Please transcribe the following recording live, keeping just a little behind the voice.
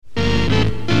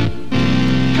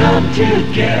come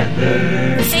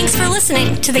together. Thanks for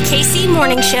listening to the KC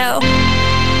Morning Show.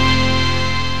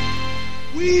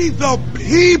 We the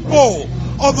people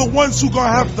are the ones who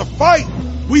gonna have to fight.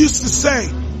 We used to say,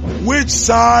 which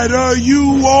side are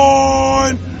you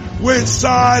on? Which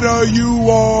side are you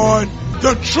on?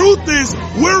 The truth is,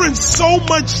 we're in so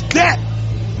much debt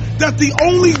that the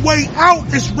only way out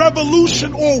is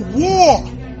revolution or war.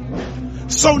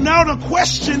 So now the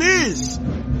question is,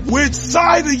 which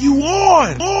side are you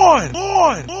on? On.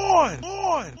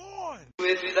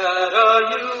 Which side are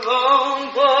you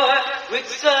on, boy? Which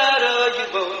side are you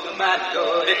on, my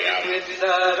God? Which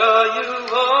side are you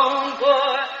on,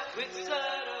 boy? Which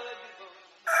side are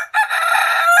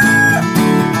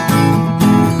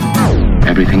you on?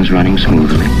 Everything's running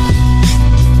smoothly.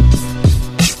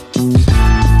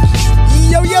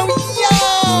 Yo!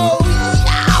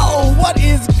 What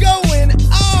is going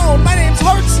on? My name's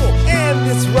Hartzell, and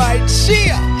this right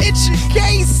here, it's your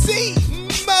KC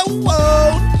Mo.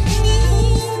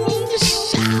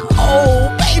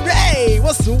 Oh, baby,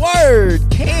 what's the word?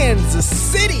 Kansas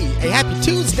City. Hey, happy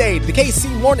Tuesday to the KC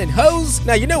Morning Hose.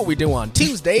 Now, you know what we do on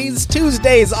Tuesdays.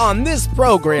 Tuesdays on this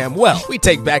program, well, we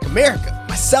take back America.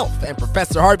 Myself and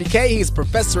Professor Harvey K. He's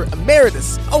Professor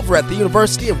Emeritus over at the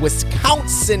University of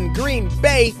Wisconsin, Green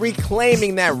Bay,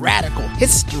 reclaiming that radical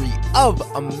history of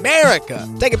America.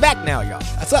 Take it back now, y'all.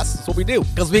 That's us. That's what we do.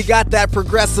 Because we got that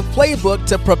progressive playbook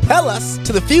to propel us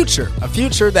to the future. A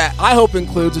future that I hope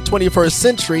includes a 21st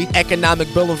century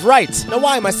economic bill of rights. Now,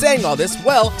 why am I saying all this?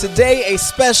 Well, today a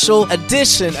special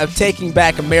edition of Taking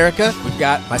Back America. We've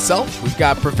got myself. We've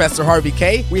got Professor Harvey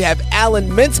K. We have Alan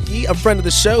Minsky, a friend of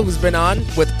the show who's been on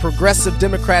with Progressive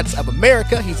Democrats of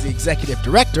America. He's the executive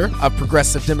director of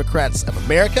Progressive Democrats of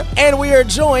America. And we are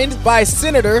joined by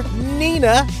Senator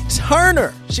Nina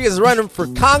Turner. She is running for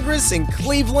Congress in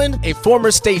Cleveland, a former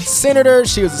state senator.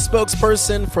 She was a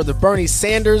spokesperson for the Bernie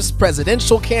Sanders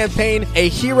presidential campaign, a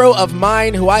hero of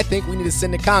mine who I think we need to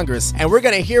send to Congress. And we're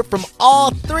going to hear from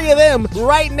all three of them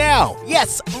right now.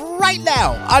 Yes, right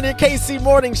now on your KC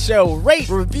Morning Show. Rate,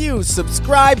 review,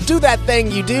 subscribe, do that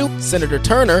thing you do. Senator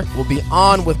Turner will be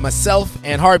on with myself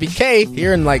and Harvey K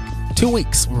here in like 2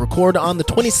 weeks. We'll record on the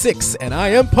 26th, and I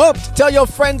am pumped. Tell your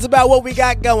friends about what we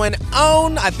got going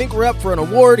on. I think we're up for an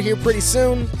award here pretty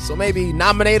soon, so maybe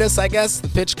nominate us, I guess,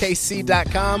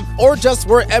 thepitchkc.com, or just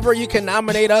wherever you can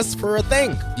nominate us for a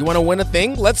thing. You want to win a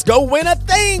thing? Let's go win a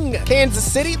thing! Kansas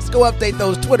City, let's go update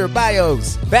those Twitter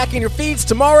bios. Back in your feeds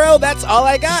tomorrow. That's all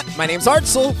I got. My name's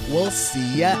Hartzell. We'll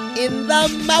see ya in the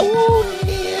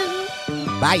morning.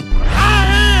 Bye. I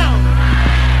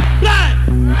am black,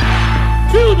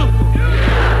 beautiful,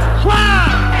 proud.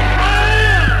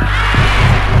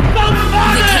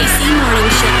 The KC Morning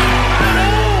Show.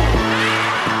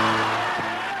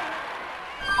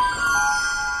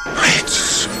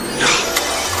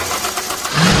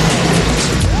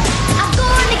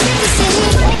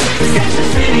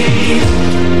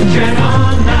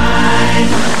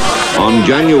 On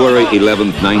January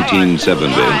 11th,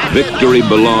 1970, victory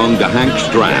belonged to Hank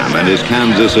Stram and his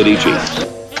Kansas City Chiefs.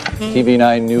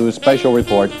 TV9 News special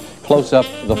report, close up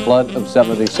the flood of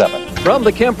 77. From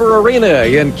the Kemper Arena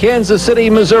in Kansas City,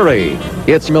 Missouri,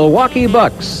 it's Milwaukee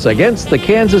Bucks against the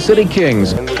Kansas City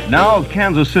Kings. Now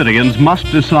Kansas Cityans must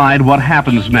decide what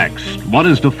happens next. What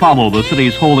is to follow the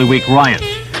city's Holy Week riots?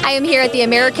 I am here at the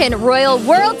American Royal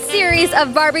World Series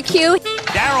of Barbecue.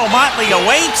 Darryl Motley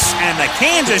awaits, and the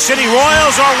Kansas City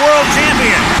Royals are world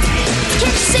champions.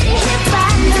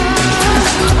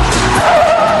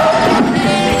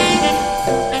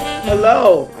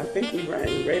 Hello, I think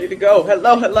we're ready to go.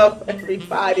 Hello,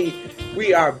 everybody.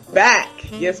 We are back.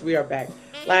 Yes, we are back.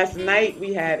 Last night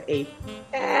we had a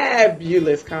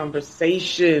fabulous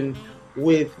conversation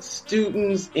with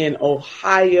students in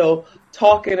Ohio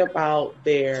talking about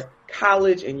their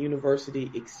college and university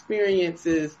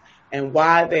experiences and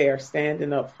why they are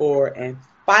standing up for and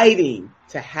fighting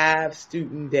to have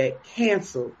student debt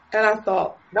canceled. And I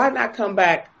thought, why not come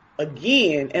back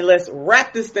again and let's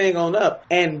wrap this thing on up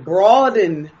and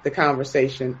broaden the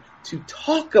conversation to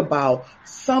talk about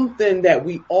something that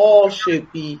we all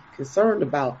should be concerned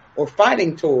about or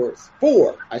fighting for,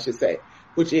 I should say,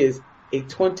 which is a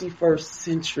 21st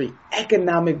century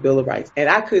economic bill of rights. And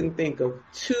I couldn't think of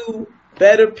two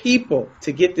better people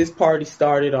to get this party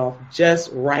started off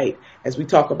just right as we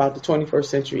talk about the 21st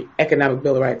century economic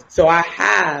bill of rights. So I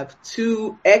have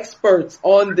two experts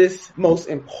on this most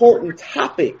important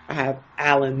topic. I have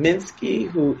Alan Minsky,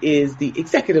 who is the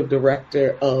executive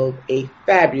director of a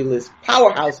fabulous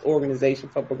powerhouse organization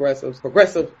for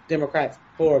Progressive Democrats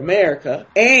for America.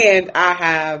 And I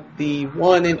have the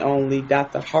one and only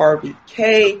Dr. Harvey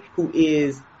K, who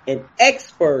is an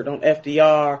expert on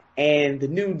FDR and the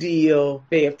New Deal.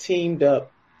 They have teamed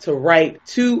up to write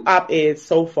 2 op-eds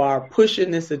so far,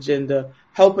 pushing this agenda,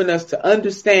 helping us to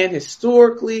understand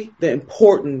historically the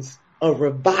importance of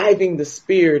reviving the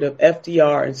spirit of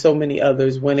FDR and so many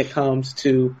others when it comes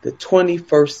to the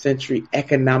 21st century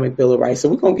economic Bill of Rights. So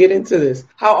we're going to get into this.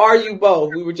 How are you both?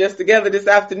 We were just together this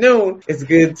afternoon. It's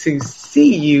good to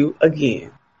see you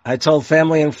again. I told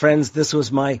family and friends this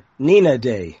was my Nina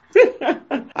day.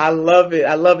 I love it.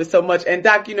 I love it so much. And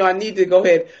Doc, I need to go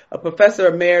ahead. A professor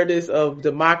emeritus of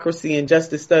democracy and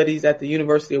justice studies at the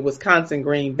University of Wisconsin,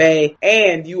 Green Bay.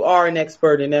 And you are an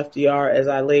expert in FDR, as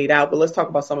I laid out. But let's talk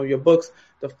about some of your books.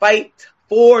 The Fight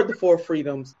for the Four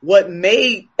Freedoms, What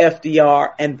Made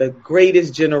FDR and the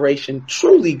Greatest Generation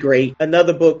Truly Great.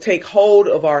 Another book, Take Hold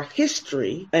of Our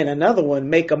History. And another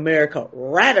one, Make America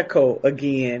Radical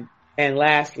Again. And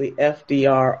lastly,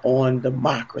 FDR on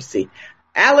Democracy.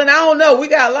 Alan, I don't know. We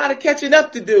got a lot of catching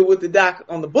up to do with the doc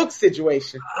on the book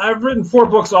situation. I've written 4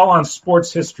 books all on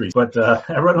sports history, but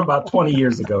I read them about 20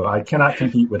 years ago. I cannot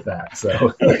compete with that.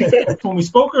 So when we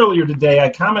spoke earlier today, I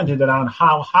commented on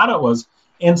how hot it was,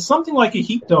 and something like a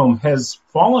heat dome has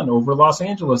fallen over Los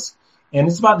Angeles, and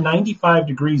it's about 95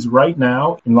 degrees right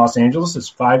now in Los Angeles. It's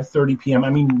 5:30 p.m. I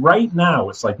mean, right now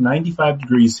it's like 95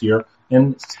 degrees here,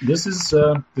 and this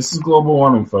is global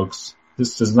warming, folks.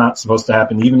 This is not supposed to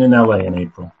happen even in LA in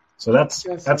April. So that's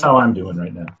how I'm doing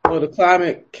right now. Well, the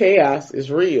climate chaos is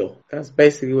real. That's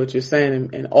basically what you're saying.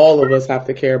 And all of us have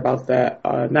to care about that,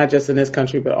 not just in this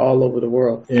country, but all over the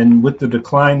world. And with the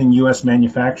decline in U.S.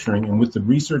 manufacturing and with the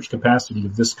research capacity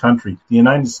of this country, the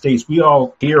United States, we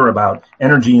all hear about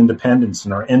energy independence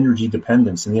and our energy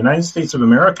dependence. And the United States of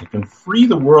America can free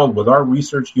the world with our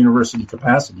research university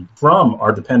capacity from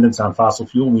our dependence on fossil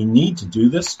fuel. We need to do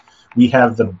this. We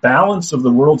have the balance of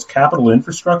the world's capital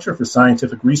infrastructure for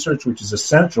scientific research, which is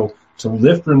essential to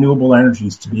lift renewable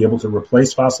energies to be able to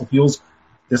replace fossil fuels.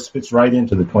 This fits right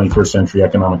into the 21st century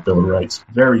economic Bill of Rights.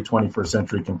 Very 21st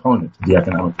century component to the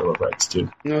economic Bill of Rights, too.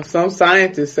 Some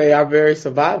scientists say our very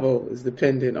survival is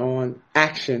dependent on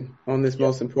action on this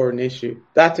most important issue.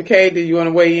 Dr. K, do you want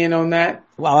to weigh in on that?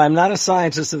 Well, I'm not a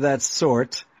scientist of that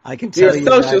sort. I can tell you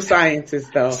You're a social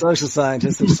scientist, though. Social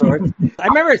scientist of sort. I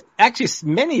remember actually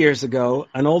many years ago,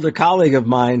 an older colleague of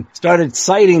mine started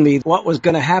citing me what was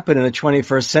going to happen in the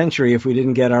 21st century if we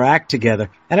didn't get our act together.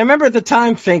 And I remember at the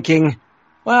time thinking,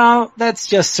 well, that's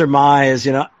just surmise,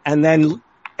 And then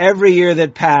every year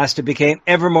that passed, it became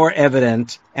ever more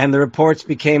evident, and the reports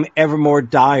became ever more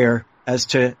dire as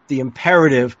to the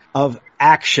imperative of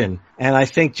action. And I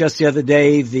think just the other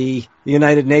day, the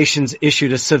United Nations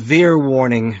issued a severe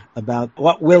warning about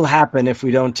what will happen if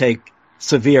we don't take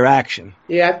severe action.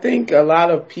 Yeah, I think a lot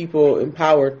of people in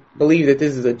power believe that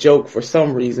this is a joke for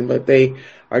some reason, but they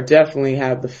are definitely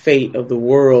have the fate of the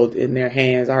world in their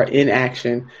hands. Our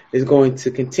inaction is going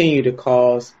to continue to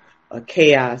cause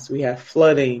chaos. We have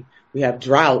flooding, we have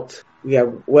drought, we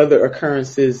have weather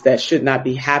occurrences that should not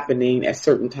be happening at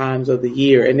certain times of the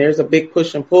year. And there's a big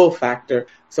push and pull factor.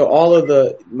 So all of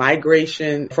the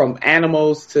migration from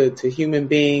animals to human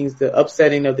beings, the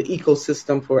upsetting of the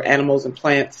ecosystem for animals and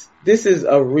plants, this is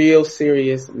a real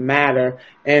serious matter.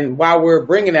 And while we're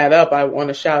bringing that up, I want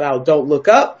to shout out Don't Look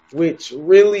Up, which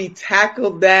really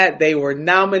tackled that. They were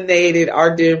nominated.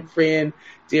 Our dear friend,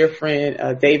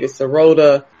 David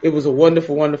Sirota. It was a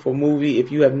wonderful, wonderful movie.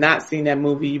 If you have not seen that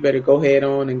movie, you better go ahead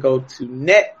on and go to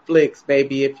Netflix,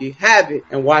 baby, if you have it,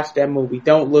 and watch that movie.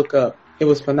 Don't Look Up. It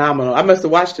was phenomenal. I must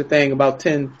have watched the thing about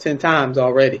 10 times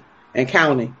already and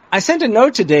counting. I sent a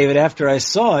note to David after I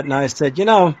saw it, and I said,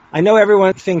 I know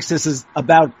everyone thinks this is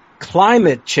about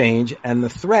climate change and the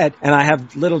threat, and I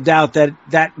have little doubt that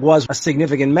that was a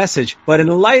significant message. But in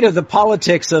light of the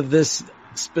politics of this,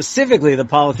 specifically the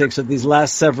politics of these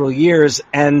last several years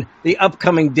and the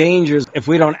upcoming dangers, if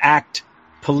we don't act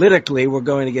politically, we're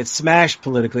going to get smashed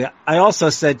politically. I also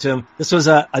said to him, this was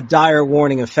a dire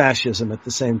warning of fascism at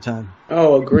the same time.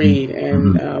 Oh, agreed.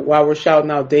 And while we're shouting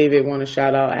out David, I want to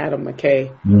shout out Adam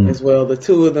McKay as well. The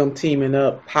two of them teaming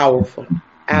up, powerful.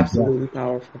 Absolutely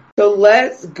powerful. So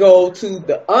let's go to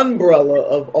the umbrella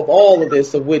of all of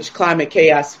this, of which climate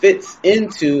chaos fits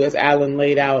into, as Alan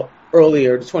laid out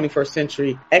earlier, the 21st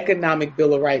century economic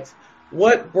Bill of Rights.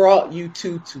 What brought you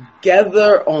two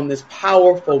together on this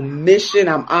powerful mission?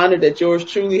 I'm honored that yours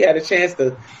truly had a chance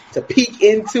to peek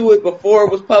into it before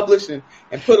it was published and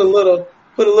put a little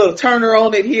Turner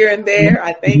on it here and there.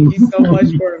 I thank you so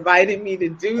much for inviting me to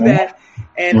do that.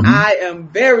 And I am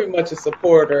very much a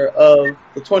supporter of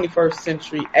the 21st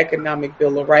century economic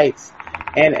Bill of Rights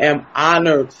and am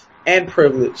honored and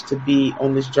privileged to be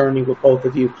on this journey with both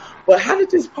of you. But how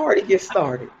did this party get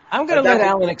started? I'm going to let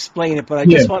Alan explain it, but I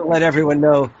just want to let everyone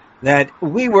know that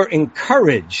we were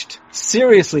encouraged,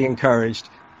 seriously encouraged,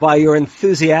 by your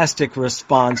enthusiastic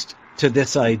response to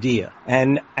this idea.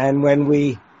 And when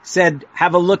we said,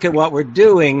 have a look at what we're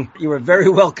doing, you were very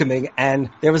welcoming, and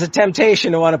there was a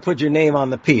temptation to want to put your name on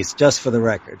the piece, just for the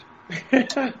record.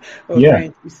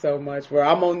 Thank you so much. Well,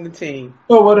 I'm on the team.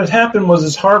 Well, what had happened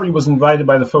was Harvey was invited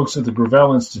by the folks at the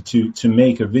Gravel Institute to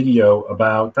make a video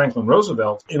about Franklin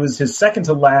Roosevelt. It was his second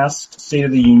to last State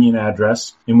of the Union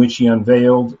address in which he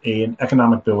unveiled an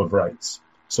economic Bill of Rights.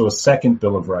 So a second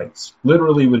Bill of Rights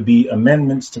literally would be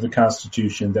amendments to the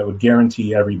Constitution that would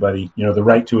guarantee everybody, the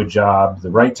right to a job,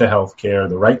 the right to health care,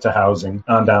 the right to housing,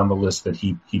 on down the list that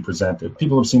he presented.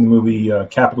 People have seen the movie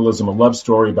Capitalism, a Love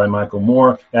Story by Michael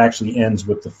Moore. It actually ends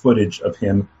with the footage of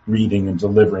him reading and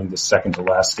delivering the second to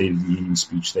last State of the Union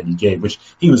speech that he gave, which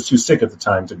he was too sick at the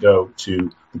time to go to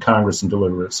the Congress and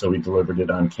deliver it, so he delivered it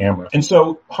on camera. And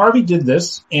so Harvey did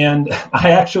this, and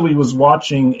I actually was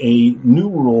watching a New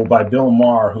Rule by Bill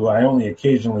Maher, who I only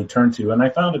occasionally turn to, and I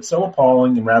found it so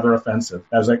appalling and rather offensive.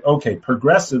 I was like, okay,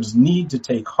 progressives need to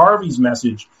take Harvey's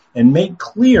message and make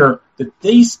clear that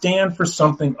they stand for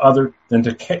something other than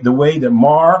the way that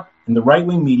Maher and the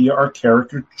right-wing media are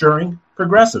caricaturing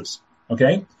progressives,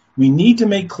 okay? We need to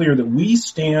make clear that we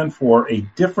stand for a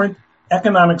different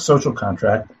economic social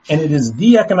contract, and it is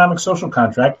the economic social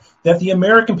contract that the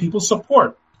American people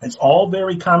support. It's all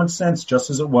very common sense, just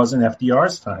as it was in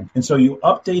FDR's time. And so you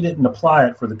update it and apply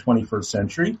it for the 21st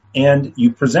century, and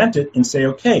you present it and say,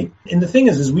 okay. And the thing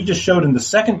is we just showed in the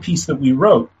second piece that we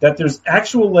wrote that there's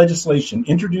actual legislation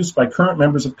introduced by current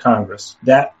members of Congress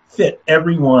that fit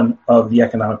every one of the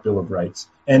Economic Bill of Rights.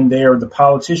 And they are the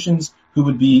politicians who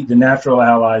would be the natural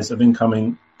allies of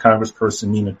incoming Congressperson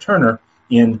Nina Turner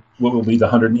in what will be the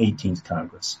 118th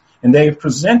Congress. And they have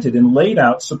presented and laid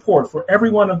out support for every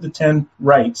one of the 10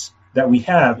 rights that we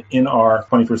have in our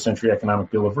 21st Century Economic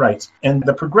Bill of Rights. And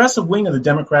the progressive wing of the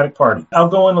Democratic Party, I'll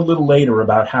go in a little later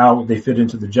about how they fit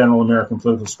into the general American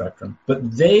political spectrum,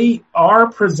 but they are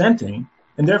presenting,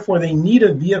 and therefore they need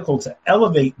a vehicle to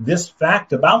elevate this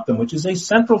fact about them, which is a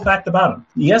central fact about them.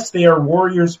 Yes, they are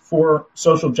warriors for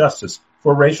social justice,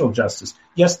 for racial justice.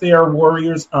 Yes, they are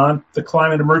warriors on the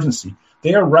climate emergency.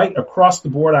 They are right across the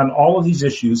board on all of these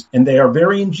issues, and they are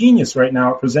very ingenious right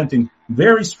now at presenting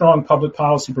very strong public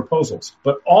policy proposals,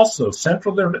 but also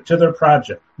central to their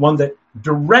project, one that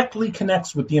directly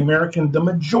connects with the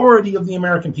majority of the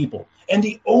American people, and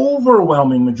the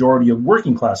overwhelming majority of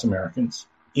working class Americans,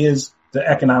 is the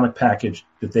economic package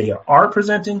that they are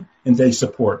presenting and they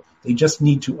support. They just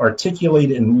need to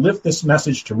articulate it and lift this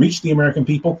message to reach the American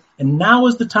people, and now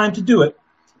is the time to do it.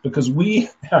 Because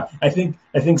I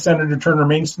think Senator Turner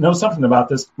knows something about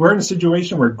this. We're in a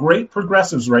situation where great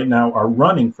progressives right now are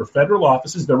running for federal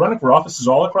offices. They're running for offices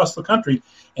all across the country.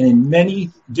 And in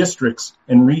many districts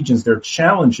and regions, they're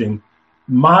challenging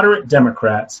moderate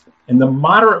Democrats. And the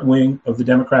moderate wing of the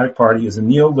Democratic Party is a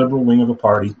neoliberal wing of a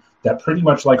party that pretty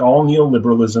much like all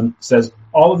neoliberalism says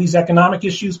all of these economic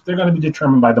issues, they're going to be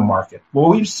determined by the market.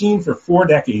 Well, we've seen for 4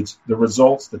 decades the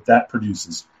results that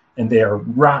produces. And they are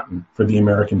rotten for the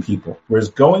American people. Whereas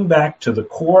going back to the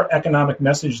core economic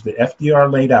message that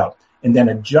FDR laid out and then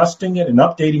adjusting it and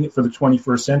updating it for the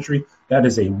 21st century, that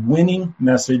is a winning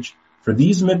message for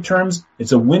these midterms.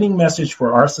 It's a winning message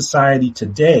for our society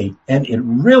today. And it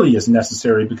really is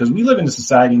necessary because we live in a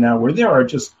society now where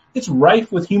it's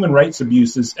rife with human rights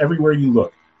abuses everywhere you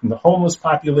look, from the homeless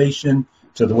population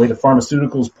to the way the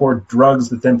pharmaceuticals pour drugs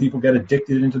that then people get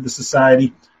addicted into the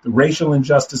society. The racial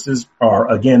injustices are,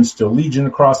 again, still legion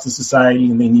across the society,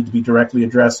 and they need to be directly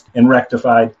addressed and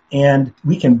rectified. And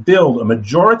we can build a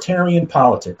majoritarian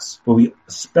politics, but we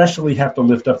especially have to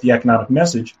lift up the economic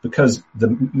message because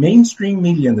the mainstream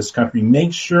media in this country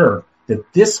makes sure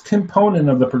that this component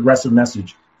of the progressive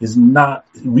message is not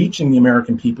reaching the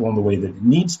American people in the way that it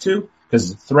needs to, because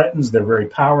it threatens their very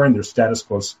power and their status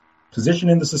quo position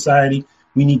in the society.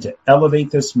 We need to elevate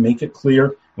this, make it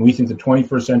clear, and we think the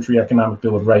 21st Century Economic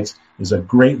Bill of Rights is a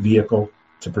great vehicle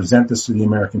to present this to the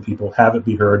American people, have it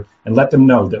be heard, and let them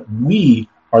know that we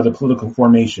are the political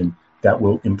formation that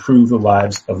will improve the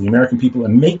lives of the American people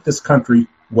and make this country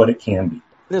what it can be.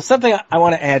 There's something I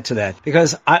want to add to that,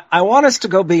 because I want us to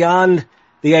go beyond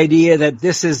the idea that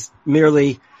this is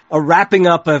merely a wrapping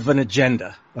up of an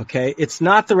agenda. Okay, it's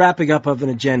not the wrapping up of an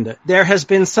agenda. There has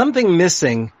been something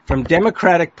missing from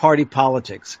Democratic Party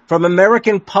politics, from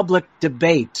American public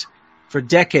debate for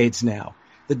decades now.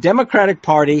 The Democratic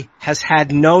Party has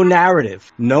had no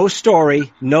narrative, no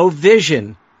story, no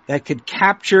vision that could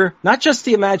capture not just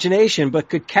the imagination, but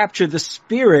could capture the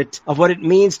spirit of what it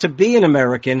means to be an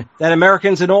American, that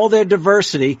Americans in all their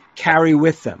diversity carry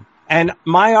with them. And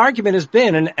my argument has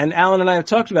been, and Alan and I have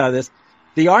talked about this,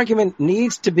 the argument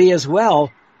needs to be as well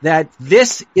that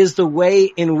this is the way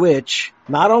in which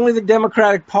not only the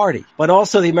Democratic Party, but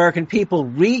also the American people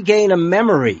regain a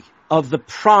memory of the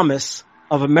promise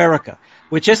of America,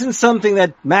 which isn't something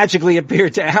that magically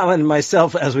appeared to Alan and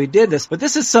myself as we did this, but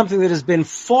this is something that has been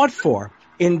fought for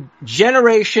in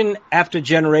generation after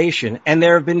generation. And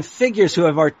there have been figures who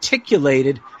have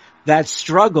articulated that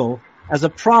struggle as a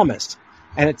promise.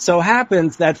 And it so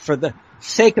happens that for the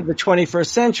sake of the 21st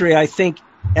century, I think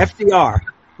FDR,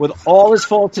 with all his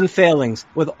faults and failings,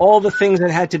 with all the things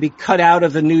that had to be cut out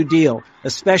of the New Deal,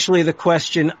 especially the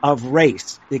question of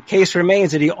race. The case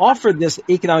remains that he offered this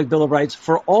economic Bill of Rights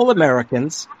for all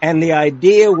Americans, and the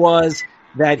idea was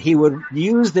that he would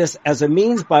use this as a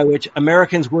means by which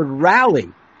Americans would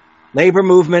rally. Labor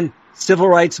movement, civil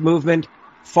rights movement,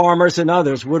 farmers and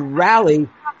others would rally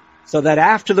so that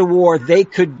after the war they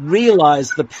could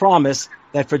realize the promise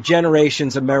that for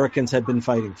generations Americans had been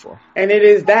fighting for. And it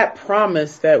is that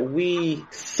promise that we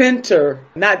center,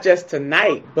 not just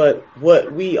tonight, but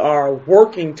what we are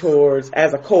working towards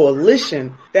as a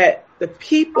coalition, that the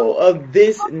people of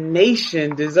this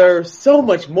nation deserve so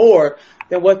much more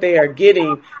than what they are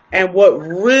getting. And what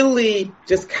really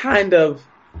just kind of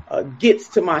gets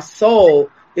to my soul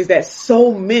is that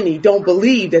so many don't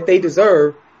believe that they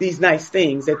deserve these nice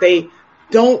things, that they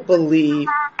don't believe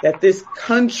that this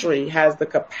country has the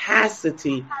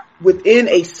capacity within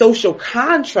a social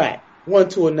contract one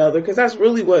to another, because that's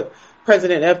really what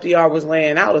President FDR was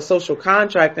laying out, a social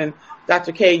contract. And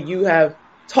Dr. K, you have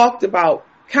talked about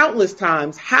countless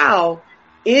times how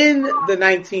in the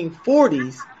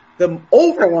 1940s, the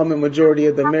overwhelming majority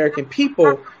of the American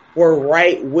people were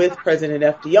right with President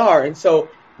FDR. And so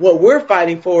what we're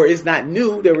fighting for is not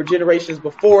new. There were generations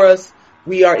before us.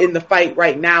 We are in the fight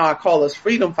right now. I call us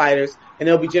freedom fighters, and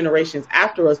there'll be generations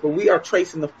after us, but we are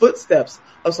tracing the footsteps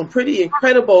of some pretty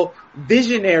incredible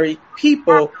visionary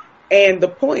people. And the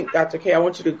point, Dr. K, I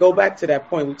want you to go back to that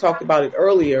point. We talked about it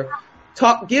earlier.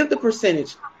 Give the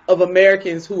percentage of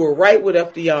Americans who were right with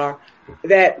FDR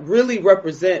that really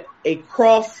represent a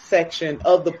cross section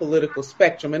of the political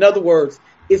spectrum. In other words,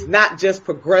 it's not just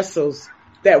progressives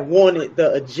that wanted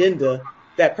the agenda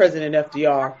that President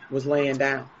FDR was laying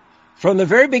down. From the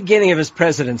very beginning of his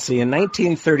presidency in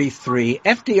 1933,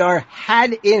 FDR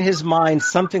had in his mind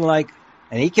something like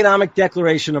an economic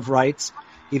declaration of rights.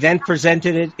 He then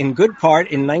presented it in good part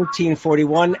in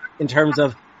 1941 in terms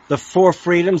of the four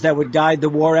freedoms that would guide the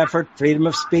war effort: freedom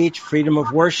of speech, freedom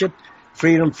of worship,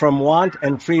 freedom from want,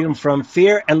 and freedom from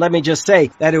fear. And let me just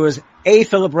say that it was A.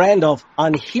 Philip Randolph,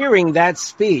 on hearing that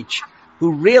speech,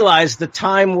 who realized the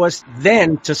time was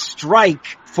then to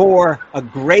strike for a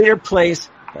greater place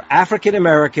for African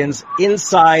Americans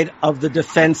inside of the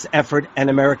defense effort and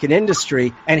American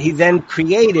industry. And he then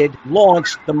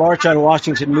launched the March on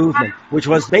Washington movement, which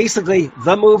was basically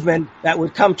the movement that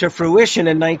would come to fruition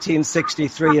in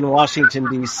 1963 in Washington,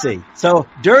 D.C. So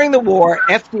during the war,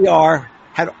 FDR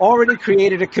had already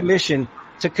created a commission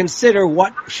to consider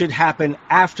what should happen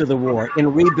after the war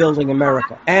in rebuilding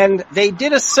America. And they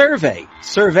did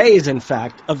surveys, in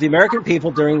fact, of the American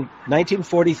people during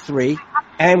 1943.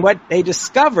 And what they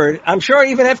discovered, I'm sure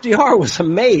even FDR was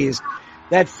amazed,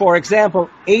 that, for example,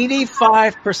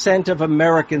 85% of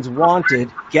Americans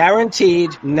wanted guaranteed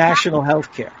national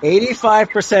health care.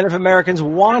 85% of Americans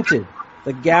wanted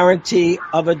the guarantee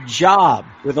of a job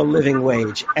with a living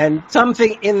wage. And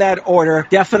something in that order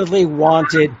definitely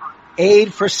wanted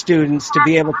aid for students to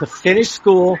be able to finish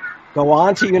school, go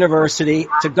on to university,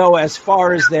 to go as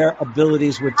far as their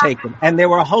abilities would take them. And there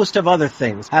were a host of other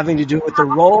things having to do with the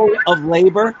role of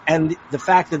labor and the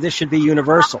fact that this should be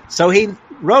universal. So he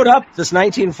wrote up this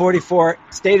 1944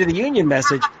 State of the Union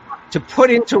message to put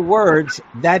into words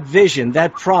that vision,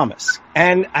 that promise.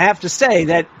 And I have to say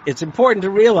that it's important to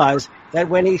realize that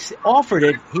when he offered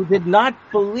it, he did not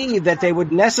believe that they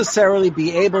would necessarily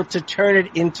be able to turn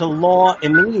it into law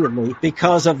immediately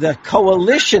because of the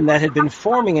coalition that had been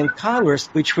forming in Congress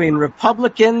between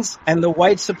Republicans and the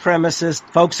white supremacist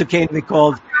folks who came to be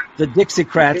called the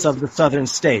Dixiecrats of the southern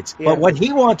states. Yeah. But what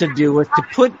he wanted to do was to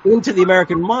put into the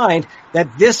American mind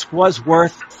that this was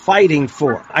worth fighting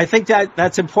for. I think that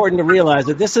that's important to realize,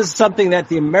 that this is something that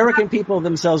the American people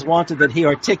themselves wanted, that he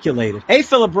articulated. A.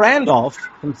 Philip Randolph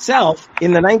himself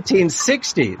in the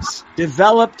 1960s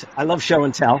developed, I love show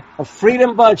and tell, a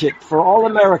freedom budget for all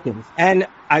Americans. And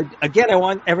I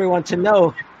want everyone to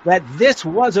know that this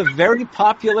was a very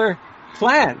popular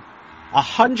plan.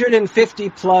 150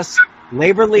 plus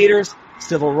Labor leaders,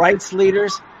 civil rights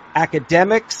leaders,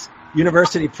 academics,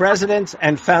 university presidents,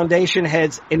 and foundation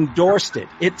heads endorsed it.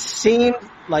 It seemed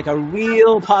like a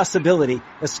real possibility,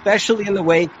 especially in the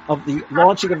wake of the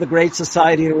launching of the Great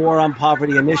Society and War on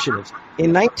Poverty initiatives.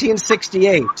 In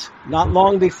 1968, not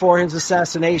long before his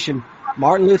assassination,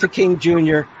 Martin Luther King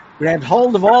Jr. grabbed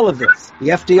hold of all of this, the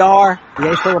FDR,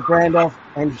 the A. Philip Randolph,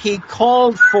 and he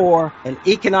called for an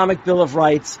economic Bill of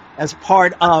Rights as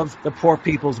part of the Poor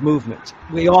People's Movement.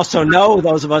 We also know,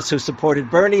 those of us who supported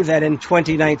Bernie, that in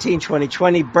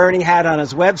 2019-2020, Bernie had on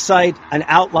his website an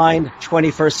outlined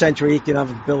 21st Century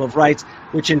Economic Bill of Rights,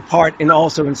 which in part and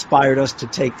also inspired us to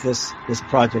take this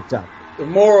project up. The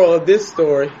moral of this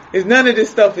story is none of this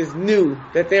stuff is new,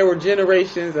 that there were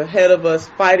generations ahead of us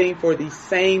fighting for these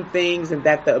same things, and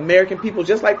that the American people,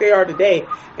 just like they are today,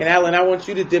 and Alan, I want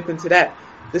you to dip into that.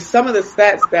 Some of the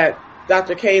stats that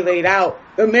Dr. K laid out,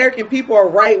 the American people are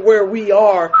right where we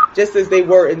are, just as they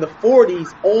were in the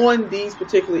 40s on these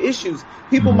particular issues.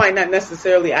 People might not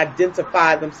necessarily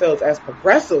identify themselves as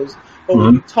progressives, but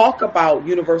when you talk about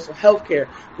universal health care,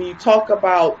 when you talk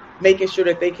about making sure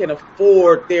that they can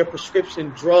afford their prescription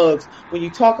drugs, when you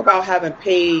talk about having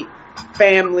paid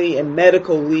family and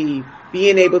medical leave,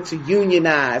 being able to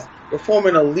unionize,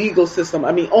 reforming a legal system,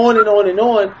 I mean, on and on and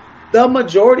on, the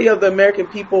majority of the American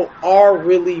people are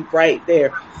really right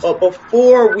there. But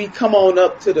before we come on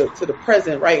up to the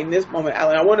present, right in this moment,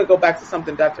 Alan, I want to go back to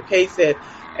something Dr. K said.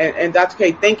 And Dr.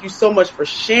 K, thank you so much for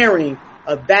sharing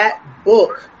that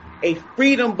book, A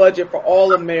Freedom Budget for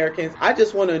All Americans. I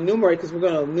just want to enumerate, because we're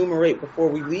going to enumerate before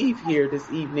we leave here this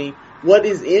evening, what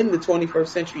is in the 21st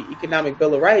Century Economic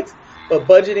Bill of Rights. But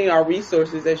budgeting our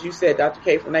resources, as you said, Dr.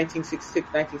 K, from 1966,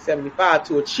 1975,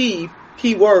 to achieve,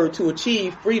 key word, to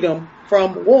achieve freedom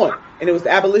from want. And it was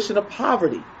the abolition of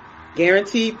poverty,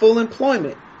 guaranteed full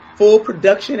employment, full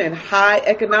production and high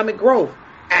economic growth,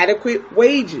 adequate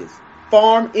wages,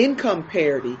 farm income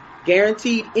parity,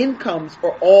 guaranteed incomes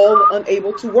for all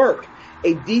unable to work,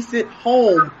 a decent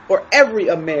home for every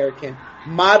American,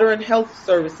 modern health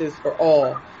services for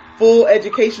all, full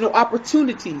educational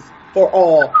opportunities for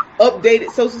all,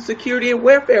 updated Social Security and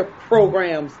welfare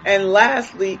programs, and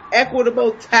lastly,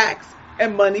 equitable tax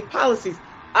and money policies.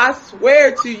 I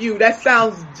swear to you, that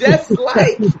sounds just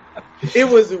like it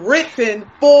was written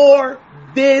for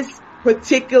this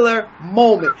particular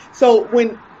moment. So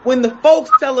when the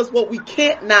folks tell us what we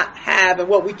can't not have and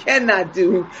what we cannot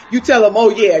do, you tell them, oh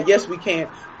yeah, yes we can.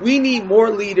 We need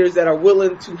more leaders that are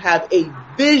willing to have a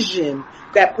vision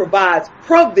that provides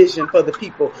provision for the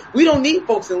people. We don't need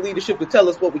folks in leadership to tell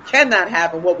us what we cannot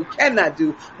have and what we cannot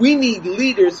do. We need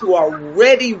leaders who are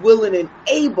ready, willing, and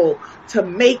able to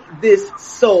make this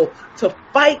so, to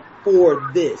fight for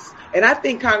this. And I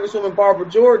think Congresswoman Barbara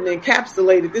Jordan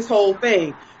encapsulated this whole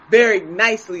thing very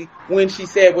nicely when she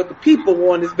said what the people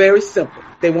want is very simple.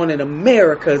 They want an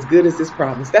America as good as this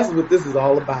promise. That's what this is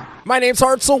all about. My name's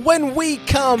Hartzell. When we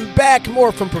come back,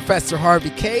 more from Professor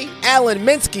Harvey K., Alan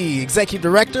Minsky, Executive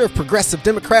Director of Progressive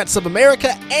Democrats of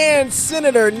America, and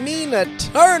Senator Nina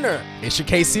Turner. It's your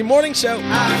KC Morning Show. Our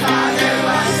father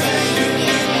was a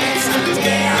unionist,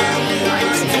 someday I'll be one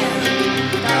too.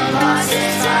 The boss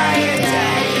is tired,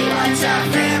 daddy wants our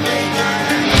family gun.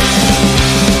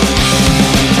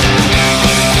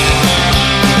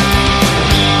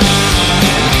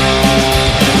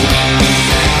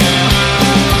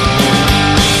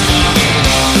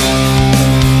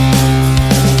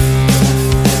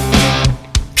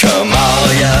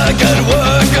 Good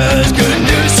workers, good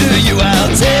news to you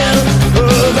I'll tell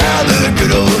of how the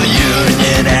good old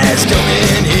union has come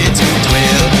in here to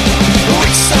dwell.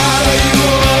 Which side are you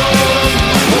on?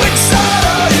 Which side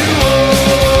are you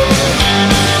on?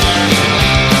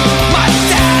 My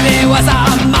daddy was a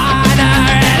miner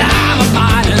and I'm a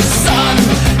miner's son,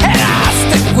 and I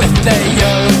stick with the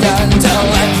union till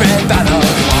every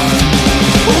battle's won.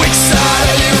 Which side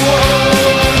are you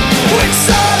on? Which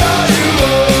side are you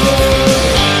on?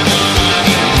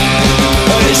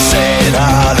 They say in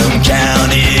Harlem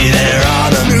County there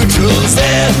are no neutrals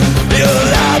there. You're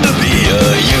allowed to be a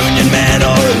union man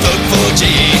or a vote for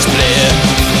G.H. Blair.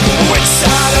 Which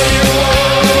side are you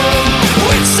on?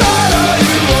 Which side are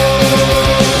you on?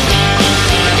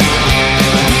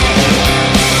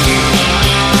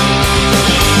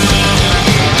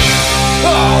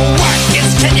 Oh,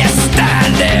 workers, can you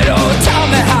stand it? Oh, tell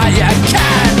me how you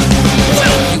can.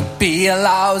 Will you be a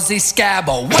lousy scab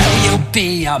or will you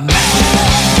be a man?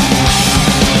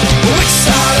 Which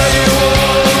side are you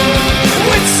on?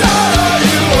 Which side are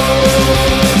you on?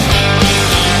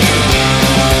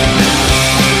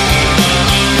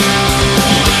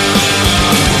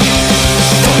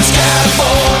 Don't scab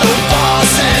for the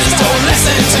bosses, don't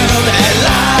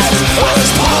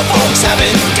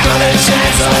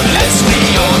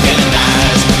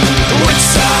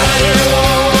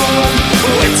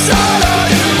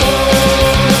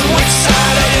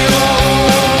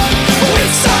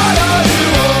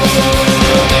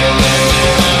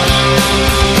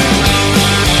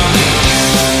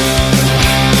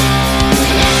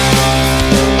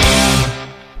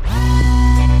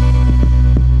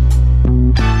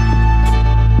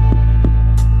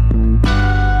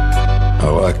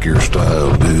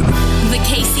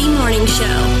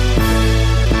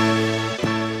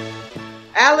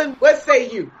Alan, what say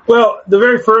you? Well, the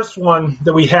very first one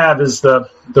that we have is the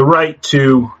right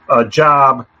to a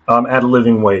job at a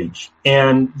living wage.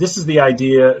 And this is the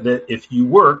idea that if you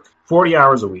work 40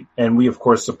 hours a week, and we, of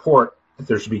course, support that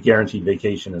there should be guaranteed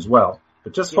vacation as well,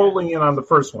 but just holding in on the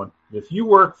first one, if you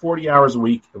work 40 hours a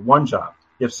week at one job,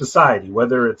 if society,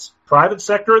 whether it's private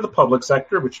sector or the public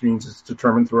sector, which means it's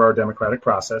determined through our democratic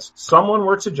process, someone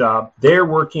works a job, they're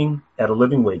working at a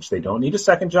living wage. They don't need a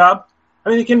second job. I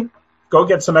mean, they can go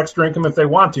get some extra income if they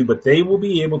want to, but they will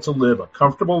be able to live a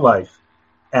comfortable life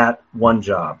at one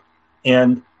job.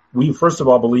 And we, first of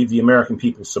all, believe the American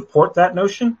people support that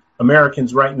notion.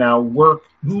 Americans right now work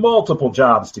multiple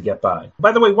jobs to get by.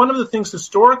 By the way, one of the things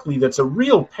historically that's a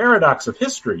real paradox of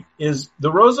history is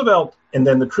the Roosevelt and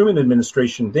then the Truman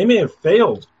administration, they may have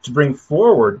failed to bring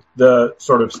forward the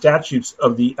sort of statutes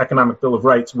of the Economic Bill of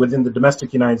Rights within the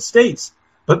domestic United States,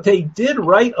 but they did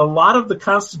write a lot of the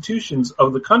constitutions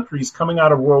of the countries coming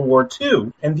out of World War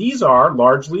II, and these are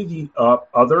largely the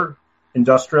other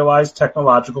industrialized,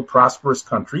 technological, prosperous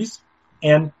countries,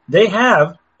 and they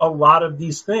have a lot of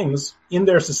these things in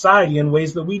their society in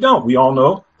ways that we don't. We all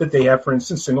know that they have, for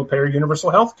instance, single-payer universal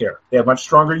health care. They have much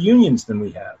stronger unions than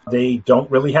we have. They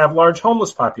don't really have large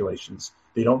homeless populations.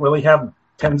 They don't really have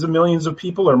tens of millions of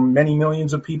people or many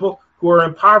millions of people who are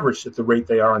impoverished at the rate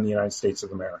they are in the United States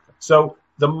of America. So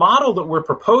the model that we're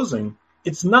proposing,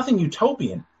 it's nothing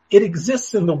utopian. It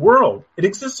exists in the world. It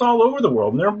exists all over the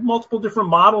world. And there are multiple different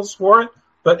models for it,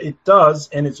 but it does,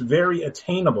 and it's very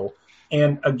attainable.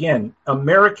 And again,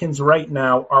 Americans right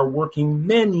now are working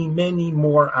many, many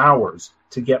more hours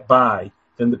to get by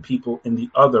than the people in the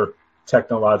other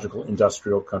technological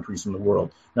industrial countries in the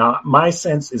world. Now, my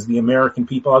sense is the American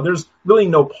people, there's really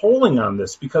no polling on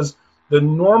this because the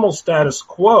normal status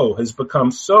quo has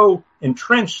become so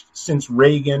entrenched since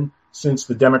Reagan, since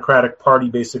the Democratic Party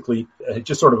basically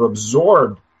just sort of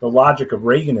absorbed the logic of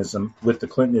Reaganism with the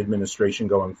Clinton administration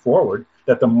going forward,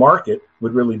 that the market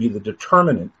would really be the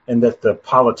determinant and that the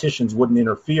politicians wouldn't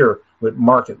interfere with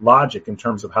market logic in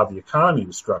terms of how the economy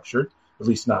was structured, at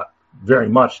least not very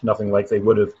much, nothing like they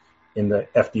would have in the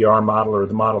FDR model or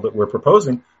the model that we're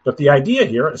proposing. But the idea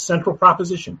here, a central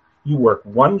proposition, you work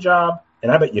one job,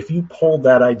 and I bet if you polled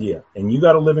that idea and you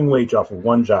got a living wage off of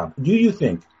one job, do you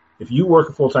think if you work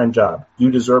a full-time job,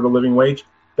 you deserve a living wage?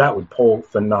 That would poll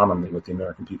phenomenally with the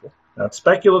American people. Now, it's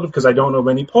speculative because I don't know of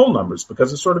any poll numbers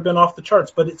because it's sort of been off the charts,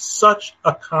 but it's such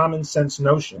a common sense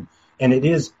notion. And it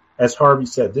is, as Harvey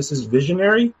said, this is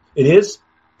visionary. It is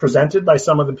presented by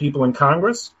some of the people in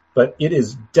Congress, but it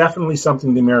is definitely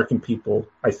something the American people,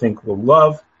 I think, will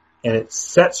love. And it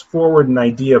sets forward an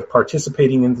idea of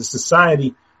participating in the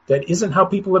society that isn't how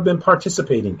people have been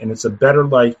participating. And it's a better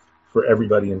life for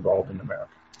everybody involved in America.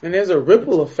 And there's a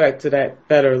ripple effect to that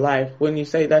better life. Wouldn't you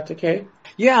say, Dr. K?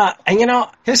 Yeah, and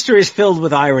history is filled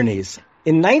with ironies.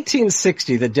 In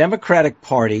 1960, the Democratic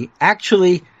Party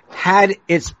actually had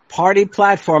its party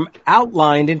platform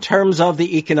outlined in terms of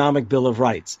the Economic Bill of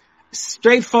Rights.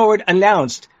 Straightforward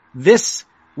announced, this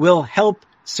will help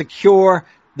secure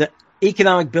the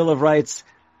Economic Bill of Rights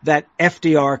that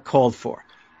FDR called for.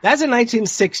 That's in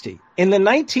 1960. In the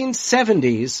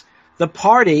 1970s, the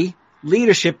party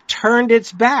leadership turned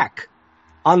its back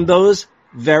on those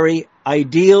very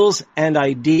ideals and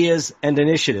ideas and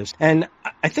initiatives. And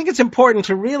I think it's important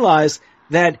to realize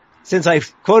that since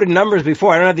I've quoted numbers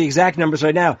before, I don't have the exact numbers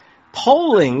right now,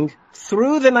 polling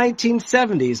through the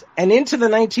 1970s and into the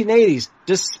 1980s,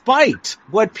 despite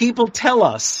what people tell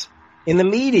us in the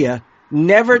media,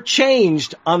 never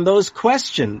changed on those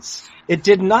questions. It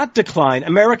did not decline.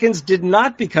 Americans did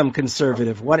not become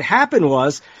conservative. What happened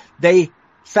was they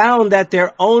found that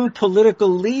their own political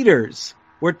leaders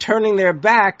were turning their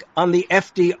back on the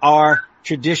FDR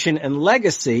tradition and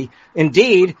legacy.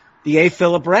 Indeed, the A.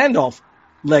 Philip Randolph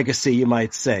legacy, you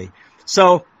might say.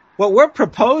 So what we're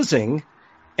proposing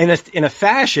in a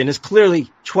fashion is clearly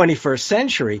 21st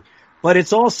century, but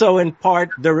it's also in part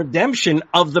the redemption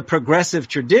of the progressive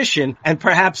tradition and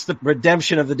perhaps the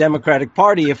redemption of the Democratic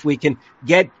Party if we can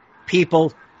get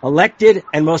people elected,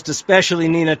 and most especially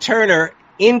Nina Turner,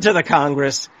 into the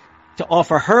Congress to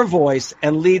offer her voice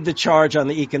and lead the charge on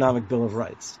the Economic Bill of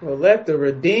Rights. Well, let the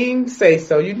redeemed say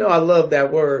so. I love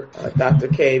that word, Dr.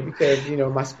 K, because,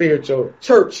 my spiritual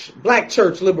church, black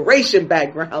church liberation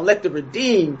background, let the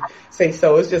redeemed say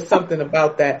so. It's just something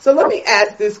about that. So let me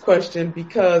ask this question,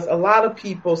 because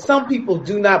some people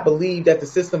do not believe that the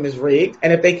system is rigged.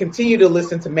 And if they continue to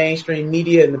listen to mainstream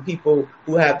media and the people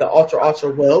who have the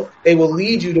ultra wealth, they will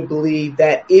lead you to believe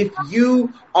that if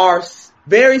you are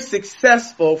very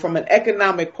successful from an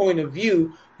economic point of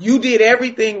view, you did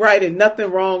everything right and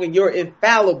nothing wrong and you're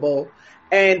infallible.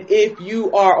 And if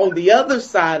you are on the other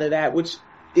side of that, which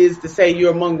is to say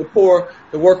you're among the poor,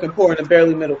 the working poor, and the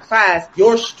barely middle class,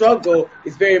 your struggle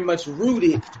is very much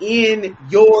rooted in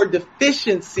your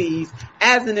deficiencies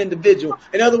as an individual.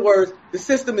 In other words, the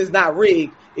system is not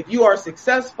rigged. If you are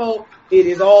successful, it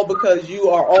is all because you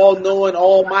are all-knowing,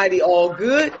 almighty, all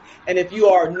good. And if you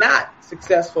are not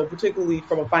successful, particularly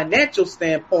from a financial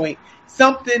standpoint,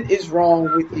 something is wrong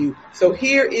with you. So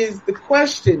here is the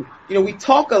question. We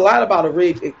talk a lot about a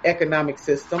rigged economic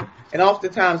system, and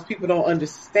oftentimes people don't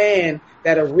understand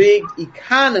that a rigged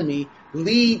economy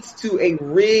leads to a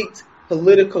rigged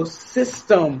political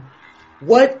system.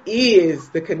 What is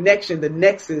the connection, the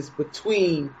nexus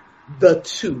between the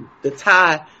two, the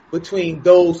tie between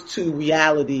those two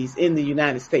realities in the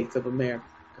United States of America?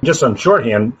 Just on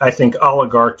shorthand, I think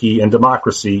oligarchy and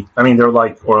democracy, they're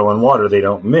like oil and water. They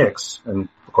don't mix. And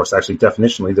of course, actually,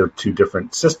 definitionally, they're two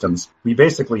different systems. We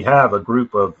basically have a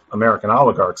group of American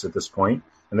oligarchs at this point,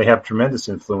 and they have tremendous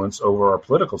influence over our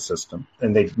political system.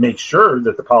 And they make sure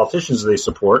that the politicians they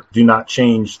support do not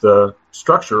change the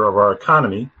structure of our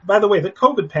economy. By the way, the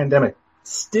COVID pandemic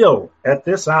still, at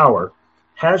this hour,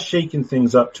 has shaken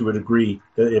things up to a degree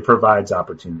that it provides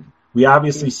opportunity. We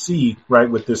obviously see, right,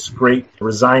 with this great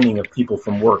resigning of people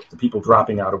from work, the people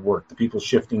dropping out of work, the people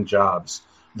shifting jobs,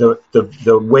 the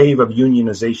wave of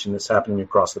unionization that's happening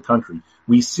across the country.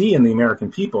 We see in the American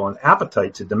people an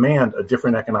appetite to demand a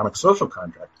different economic social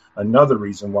contract. Another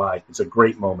reason why it's a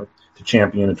great moment to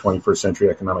champion a 21st century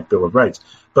economic Bill of Rights.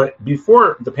 But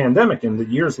before the pandemic and the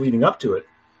years leading up to it,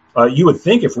 you would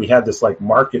think if we had this like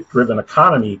market-driven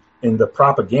economy in the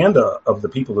propaganda of the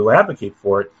people who advocate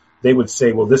for it, they would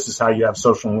say, well, this is how you have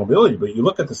social mobility. But you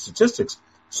look at the statistics,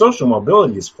 social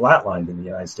mobility is flatlined in the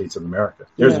United States of America.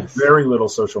 There's very little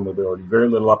social mobility, very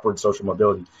little upward social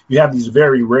mobility. You have these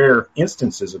very rare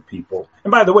instances of people. And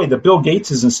by the way, the Bill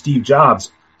Gateses and Steve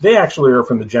Jobs, they actually are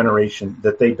from the generation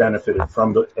that they benefited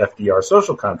from the FDR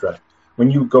social contract.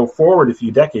 When you go forward a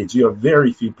few decades, you have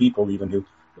very few people even who,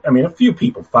 a few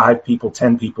people, 5 people,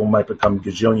 10 people might become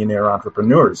gajillionaire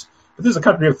entrepreneurs. But this is a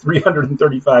country of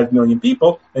 335 million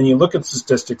people, and you look at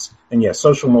statistics, and yes,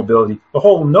 social mobility, the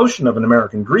whole notion of an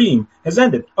American dream has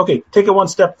ended. Okay, take it one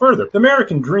step further. The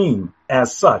American dream,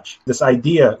 as such, this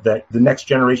idea that the next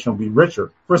generation will be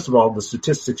richer, first of all, the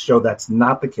statistics show that's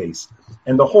not the case.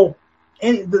 And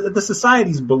the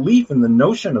society's belief in the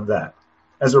notion of that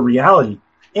as a reality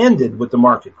ended with the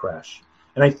market crash.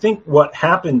 And I think what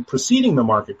happened preceding the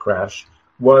market crash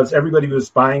was everybody was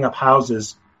buying up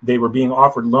houses. They were being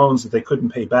offered loans that they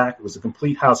couldn't pay back. It was a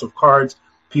complete house of cards.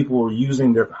 People were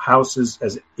using their houses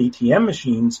as ATM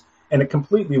machines, and it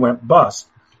completely went bust.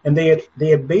 And they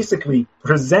had basically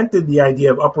presented the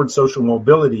idea of upward social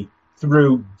mobility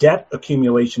through debt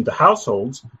accumulation to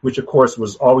households, which of course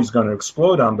was always going to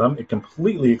explode on them. It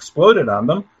completely exploded on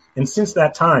them. And since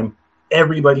that time,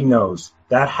 everybody knows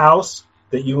that house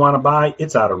that you want to buy,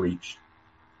 it's out of reach.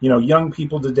 Young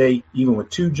people today, even with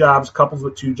 2 jobs, couples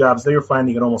with 2 jobs, they are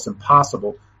finding it almost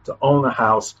impossible to own a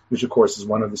house, which of course is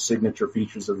one of the signature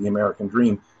features of the American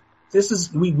dream.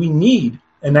 We need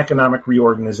an economic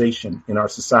reorganization in our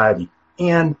society.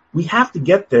 And we have to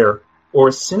get there,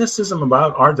 or cynicism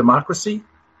about our democracy,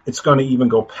 it's going to even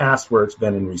go past where it's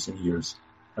been in recent years.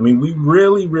 We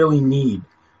really, really need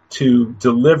to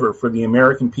deliver for the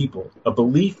American people a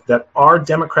belief that our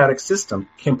democratic system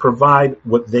can provide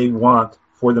what they want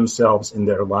for themselves in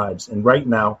their lives. And right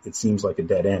now, it seems like a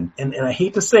dead end. And I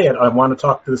hate to say it, I want to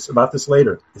talk about this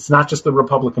later. It's not just the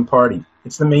Republican Party.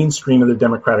 It's the mainstream of the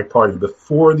Democratic Party.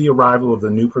 Before the arrival of the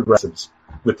new progressives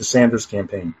with the Sanders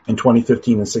campaign in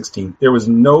 2015 and 16, there was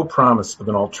no promise of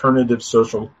an alternative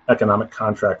social economic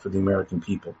contract for the American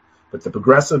people. But the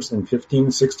progressives in 15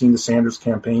 and 16, the Sanders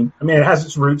campaign, it has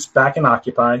its roots back in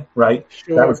Occupy, right?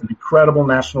 Sure. That was an incredible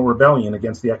national rebellion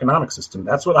against the economic system.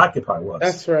 That's what Occupy was.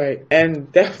 That's right.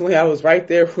 And definitely I was right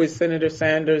there with Senator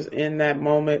Sanders in that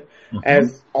moment,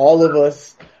 as all of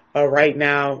us right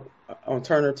now on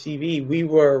Turner TV, we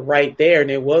were right there, and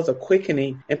it was a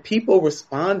quickening, and people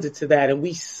responded to that. And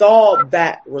we saw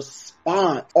that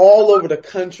response all over the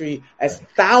country as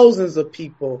thousands of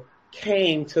people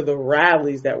came to the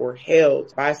rallies that were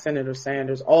held by Senator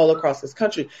Sanders all across this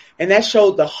country. And that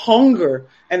showed the hunger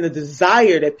and the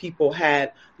desire that people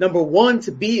had, number one,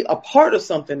 to be a part of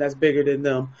something that's bigger than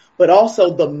them, but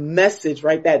also the message,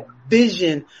 right? That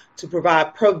vision to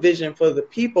provide provision for the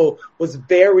people was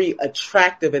very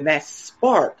attractive. And that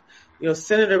spark,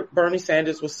 Senator Bernie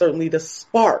Sanders was certainly the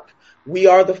spark. We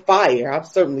are the fire. I'm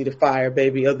certainly the fire,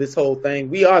 baby, of this whole thing.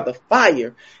 We are the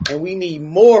fire, and we need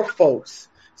more folks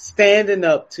standing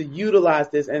up to utilize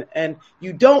this. And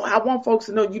you don't, I want folks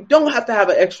to know, you don't have to have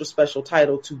an extra special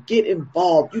title to get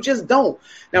involved. You just don't.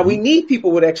 Now, we need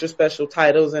people with extra special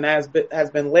titles, and as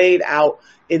has been laid out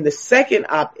in the second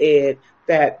op-ed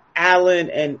that Alan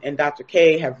and Dr.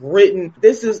 K have written.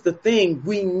 This is the thing.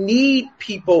 We need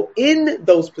people in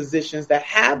those positions that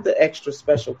have the extra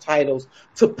special titles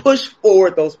to push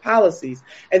forward those policies.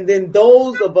 And then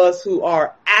those of us who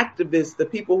are activists, the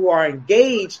people who are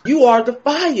engaged, you are the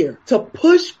fire to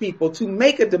push people to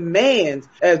make a demand.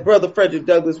 As Brother Frederick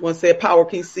Douglass once said, power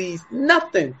can seize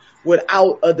nothing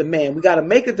without a demand. We got to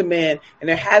make a demand, and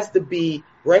there has to be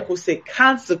requisite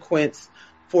consequence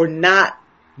for not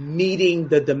meeting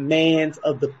the demands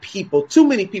of the people. Too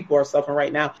many people are suffering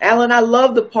right now. Alan, I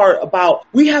love the part about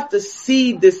we have to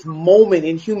see this moment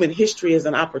in human history as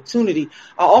an opportunity.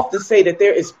 I often say that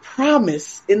there is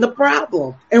promise in the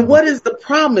problem. And what is the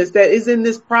promise that is in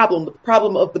this problem? The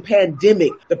problem of the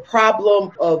pandemic, the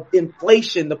problem of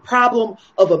inflation, the problem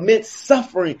of immense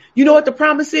suffering. You know what the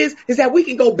promise is? Is that we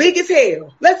can go big as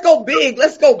hell. Let's go big.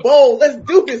 Let's go bold. Let's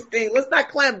do this thing. Let's not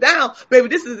clamp down. Baby,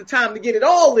 this is the time to get it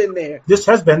all in there. This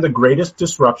has been the greatest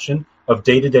disruption of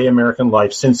day-to-day American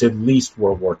life since at least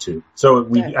World War II. So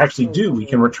we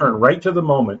can return right to the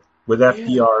moment with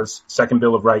FDR's second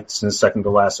Bill of Rights and his second to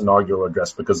last inaugural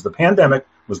address, because the pandemic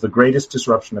was the greatest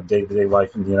disruption of day-to-day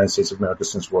life in the United States of America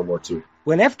since World War II.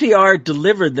 When FDR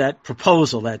delivered that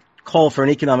proposal, that call for an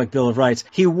economic Bill of Rights,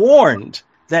 he warned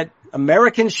that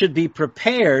Americans should be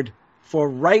prepared for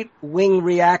right-wing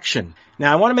reaction.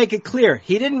 Now, I want to make it clear,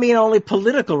 he didn't mean only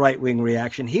political right-wing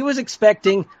reaction. He was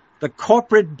expecting the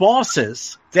corporate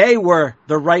bosses, they were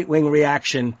the right-wing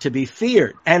reaction to be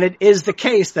feared. And it is the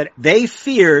case that they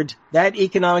feared that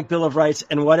economic Bill of Rights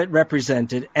and what it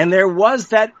represented. And there was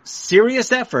that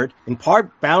serious effort, in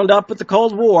part bound up with the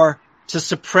Cold War, to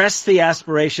suppress the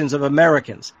aspirations of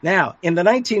Americans. Now, in the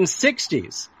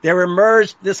 1960s, there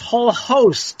emerged this whole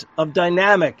host of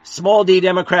dynamic, small d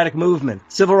democratic movement,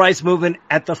 civil rights movement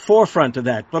at the forefront of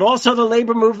that, but also the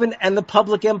labor movement and the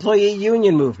public employee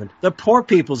union movement, the poor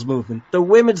people's movement, the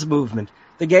women's movement,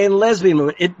 the gay and lesbian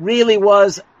movement. It really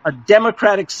was a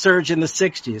democratic surge in the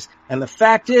 60s. And the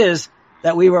fact is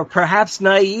that we were perhaps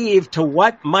naive to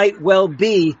what might well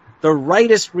be the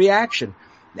rightist reaction.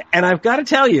 And I've got to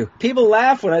tell you, people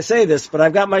laugh when I say this, but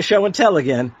I've got my show and tell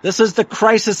again. This is the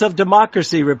Crisis of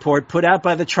Democracy report put out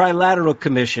by the Trilateral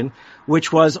Commission,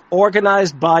 which was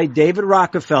organized by David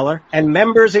Rockefeller, and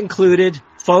members included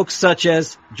folks such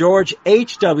as George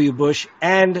H.W. Bush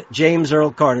and James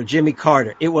Earl Carter, Jimmy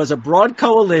Carter. It was a broad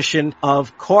coalition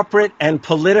of corporate and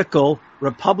political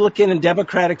Republican and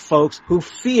Democratic folks who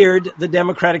feared the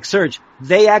Democratic surge.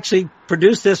 They actually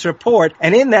produced this report,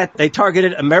 and in that they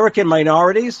targeted American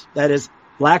minorities, that is,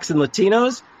 blacks and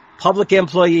Latinos, public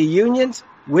employee unions,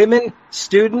 women,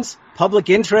 students, public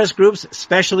interest groups,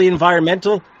 especially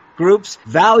environmental groups,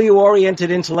 value-oriented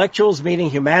intellectuals,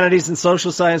 meaning humanities and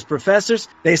social science professors.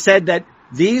 They said that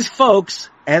these folks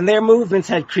and their movements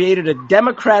had created a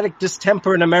democratic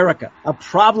distemper in America, a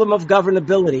problem of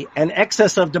governability, an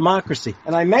excess of democracy.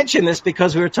 And I mention this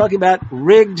because we were talking about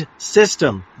rigged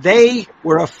system. They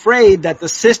were afraid that the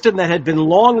system that had been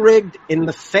long rigged in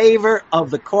the favor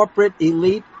of the corporate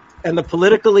elite and the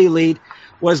political elite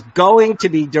was going to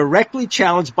be directly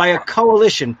challenged by a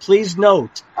coalition. Please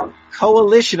note,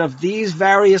 coalition of these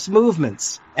various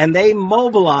movements. And they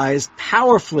mobilized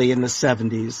powerfully in the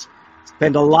 70s,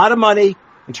 spent a lot of money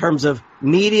in terms of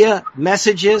media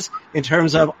messages, in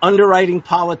terms of underwriting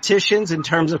politicians, in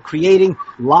terms of creating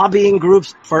lobbying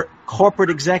groups for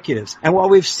corporate executives. And what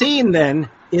we've seen then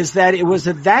is that it was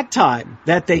at that time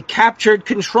that they captured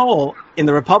control in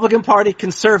the Republican Party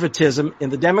conservatism,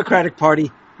 in the Democratic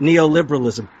Party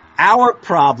neoliberalism. Our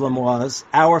problem was,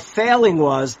 our failing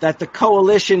was that the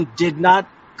coalition did not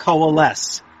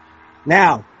coalesce.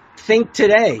 Now, think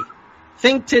today.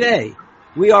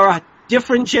 We are a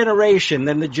different generation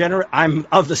than I'm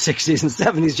of the 60s and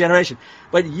 70s generation,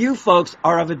 but you folks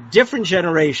are of a different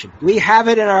generation. We have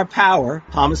it in our power,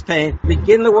 Thomas Paine,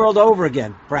 begin the world over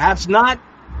again. Perhaps not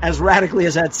as radically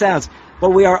as that sounds, but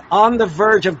we are on the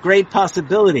verge of great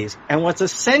possibilities. And what's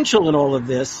essential in all of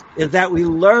this is that we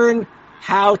learn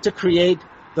how to create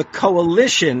the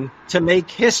coalition to make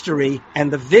history,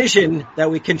 and the vision that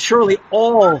we can surely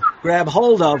all grab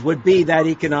hold of would be that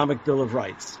economic Bill of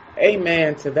Rights.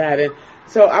 Amen to that. And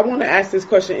so I want to ask this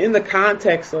question in the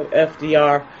context of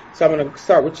FDR. So I'm going to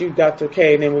start with you, Dr.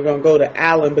 K, and then we're going to go to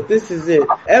Alan. But this is it.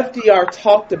 FDR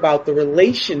talked about the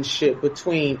relationship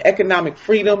between economic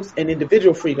freedoms and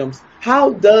individual freedoms.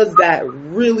 How does that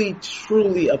really,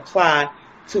 truly apply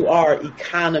to our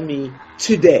economy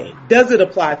today? Does it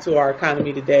apply to our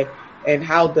economy today? And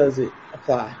how does it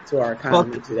apply to our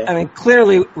economy today? I mean,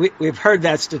 clearly we've heard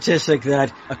that statistic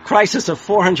that a crisis of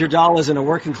 $400 in a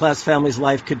working class family's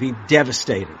life could be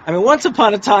devastating. I mean, once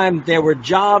upon a time, there were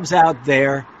jobs out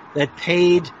there that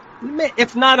paid,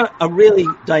 if not a really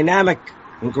dynamic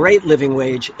and great living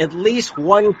wage, at least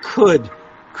one could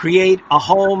create a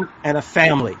home and a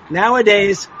family.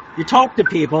 Nowadays, you talk to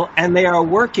people and they are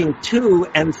working 2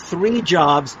 and 3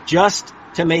 jobs just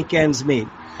to make ends meet.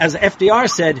 As FDR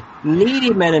said,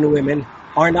 needy men and women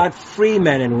are not free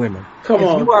men and women. Come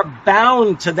on. If you are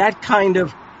bound to that kind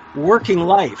of working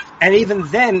life, and even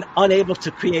then unable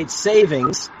to create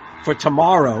savings for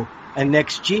tomorrow and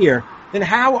next year, then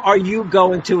how are you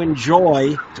going to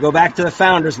enjoy, to go back to the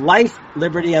founders, life,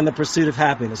 liberty, and the pursuit of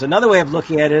happiness? Another way of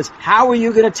looking at it is, how are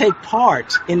you going to take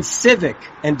part in civic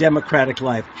and democratic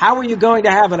life? How are you going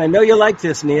to have, and I know you like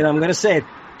this, Nia, I'm going to say it,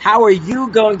 how are you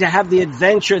going to have the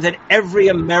adventure that every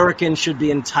American should be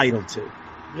entitled to?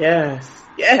 Yes.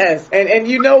 And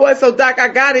you know what? So, Doc, I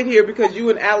got it here because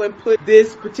you and Alan put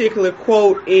this particular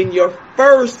quote in your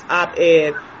first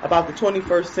op-ed about the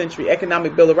 21st century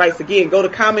economic bill of rights. Again, go to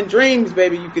Common Dreams,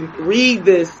 baby. You can read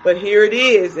this, but here it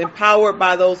is. Empowered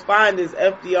by those findings,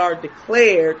 FDR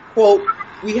declared, quote,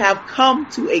 "We have come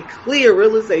to a clear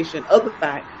realization of the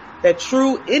fact that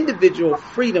true individual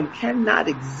freedom cannot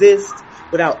exist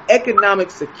without economic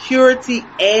security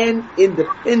and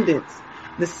independence.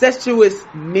 Necessitous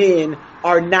men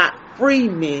are not free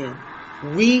men.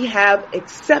 We have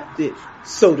accepted,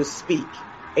 so to speak,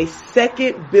 a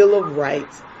second Bill of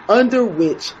Rights under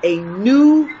which a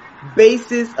new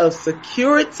basis of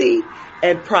security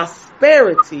and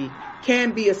prosperity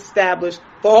can be established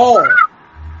for all,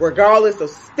 regardless of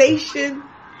station,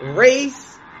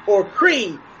 race, or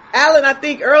creed." Alan, I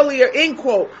think earlier in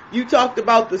quote, you talked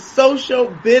about the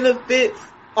social benefits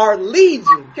are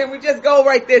legion. Can we just go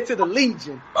right there to the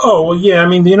legion? Oh, well, yeah. I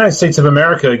mean, the United States of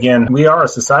America, again, we are a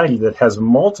society that has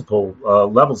multiple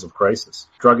levels of crisis.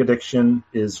 Drug addiction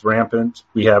is rampant.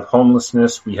 We have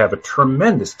homelessness. We have a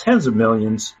tremendous tens of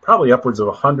millions, probably upwards of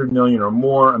 100 million or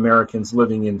more Americans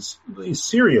living in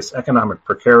serious economic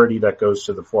precarity that goes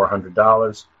to the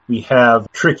 $400. We have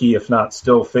tricky, if not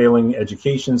still failing,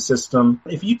 education system.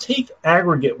 If you take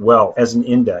aggregate wealth as an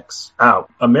index out,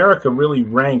 America really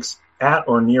ranks at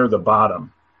or near the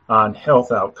bottom on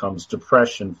health outcomes,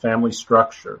 depression, family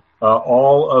structure,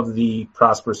 all of the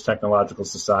prosperous technological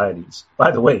societies.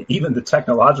 By the way, even the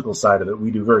technological side of it,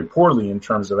 we do very poorly in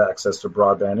terms of access to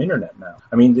broadband internet now.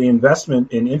 I mean, the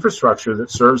investment in infrastructure that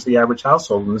serves the average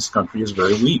household in this country is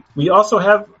very weak. We also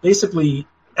have basically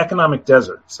economic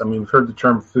deserts. I mean, we've heard the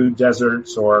term food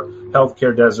deserts or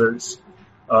healthcare deserts.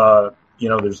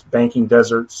 There's banking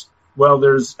deserts. Well,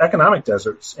 there's economic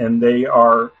deserts, and they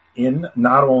are in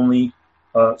not only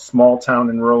small town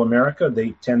in rural America,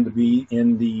 they tend to be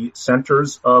in the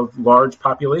centers of large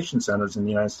population centers in the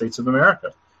United States of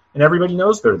America. And everybody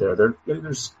knows they're there.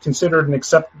 They're considered and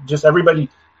just everybody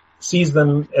sees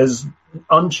them as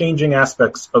unchanging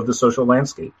aspects of the social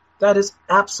landscape. That is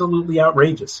absolutely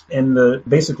outrageous. And the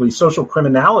basically social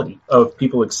criminality of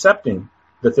people accepting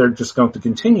that they're just going to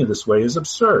continue this way is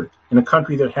absurd in a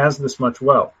country that has this much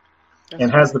wealth. And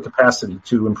has the capacity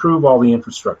to improve all the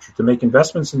infrastructure, to make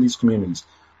investments in these communities.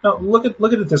 Now, look at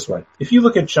it this way. If you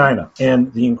look at China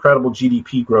and the incredible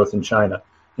GDP growth in China,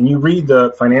 and you read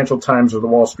the Financial Times or the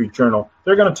Wall Street Journal,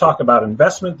 they're going to talk about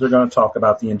investment, they're going to talk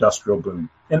about the industrial boom.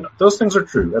 And those things are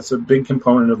true. That's a big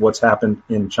component of what's happened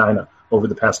in China over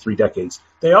the past 3 decades.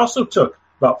 They also took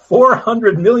about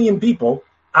 400 million people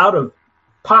out of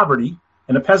poverty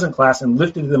and a peasant class and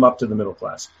lifted them up to the middle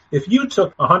class. If you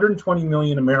took 120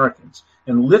 million Americans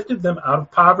and lifted them out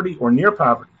of poverty or near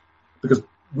poverty, because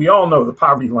we all know the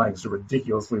poverty line is a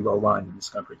ridiculously low line in this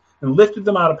country, and lifted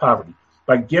them out of poverty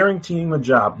by guaranteeing them a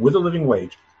job with a living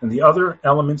wage and the other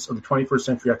elements of the 21st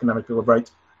century economic Bill of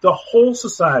Rights, the whole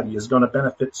society is going to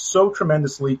benefit so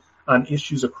tremendously on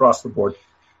issues across the board.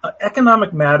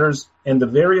 Economic matters and the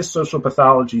various social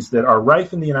pathologies that are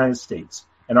rife in the United States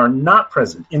and are not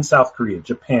present in South Korea,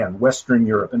 Japan, Western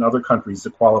Europe, and other countries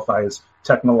that qualify as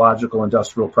technological,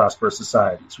 industrial, prosperous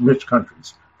societies, rich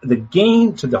countries. The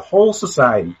gain to the whole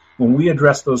society, when we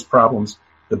address those problems,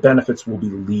 the benefits will be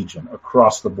legion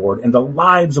across the board, and the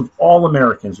lives of all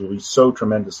Americans will be so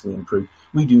tremendously improved.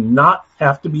 We do not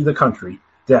have to be the country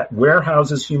that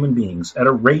warehouses human beings at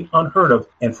a rate unheard of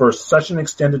and for such an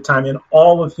extended time in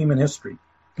all of human history.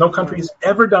 No country has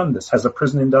ever done this, has a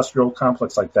prison industrial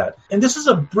complex like that. And this is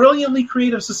a brilliantly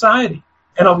creative society.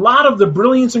 And a lot of the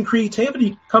brilliance and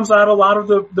creativity comes out of a lot of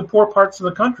the poor parts of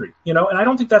the country, and I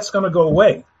don't think that's going to go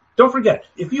away. Don't forget,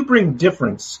 if you bring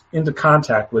difference into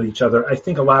contact with each other, I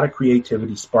think a lot of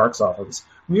creativity sparks off of this.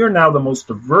 We are now the most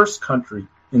diverse country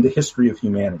in the history of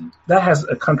humanity. That has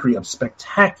a country of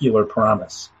spectacular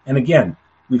promise. And again,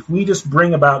 if we just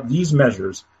bring about these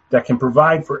measures that can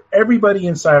provide for everybody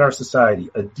inside our society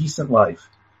a decent life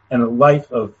and a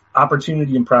life of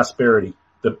opportunity and prosperity,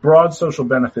 the broad social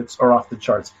benefits are off the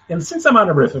charts. And since I'm on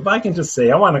a riff, if I can just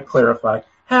say, I want to clarify,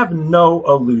 have no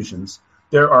illusions.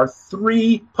 There are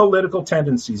three political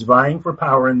tendencies vying for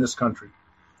power in this country.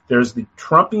 There's the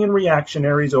Trumpian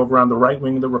reactionaries over on the right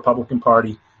wing of the Republican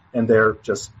Party, and they're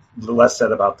just, the less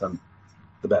said about them,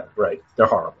 the better, right? They're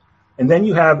horrible. And then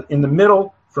you have in the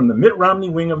middle, from the Mitt Romney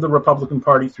wing of the Republican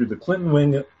Party through the Clinton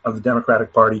wing of the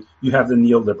Democratic Party, you have the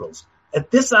neoliberals. At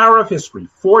this hour of history,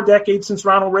 4 decades since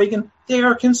Ronald Reagan, they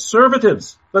are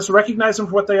conservatives. Let's recognize them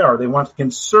for what they are. They want to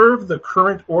conserve the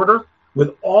current order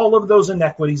with all of those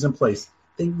inequities in place.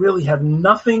 They really have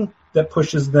nothing that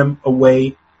pushes them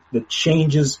away, that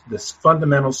changes the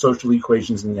fundamental social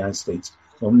equations in the United States.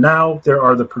 Well, now there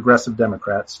are the progressive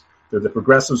Democrats. They're the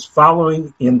progressives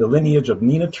following in the lineage of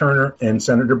Nina Turner and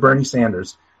Senator Bernie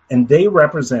Sanders, and they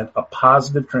represent a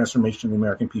positive transformation of the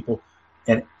American people.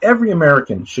 And every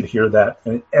American should hear that,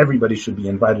 and everybody should be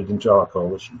invited into our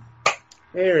coalition.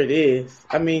 There it is.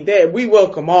 I mean, we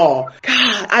welcome all.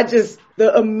 God,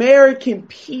 the American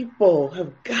people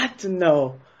have got to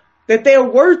know that they're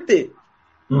worth it.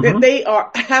 Mm-hmm. That they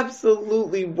are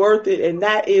absolutely worth it, and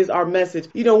that is our message.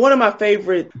 You know, one of my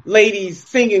favorite ladies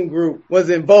singing group was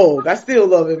En Vogue. I still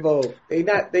love En Vogue. They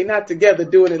not together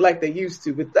doing it like they used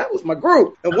to, but that was my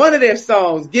group. And one of their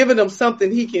songs, giving him something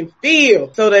he can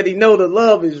feel so that he know the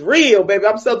love is real, baby.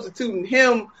 I'm substituting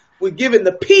him with giving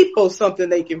the people something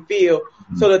they can feel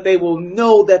so that they will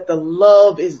know that the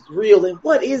love is real. And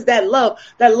what is that love?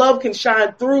 That love can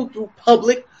shine through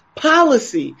public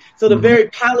policy. So the very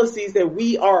policies that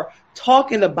we are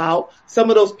talking about, some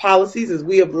of those policies, as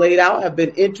we have laid out, have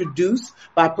been introduced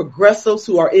by progressives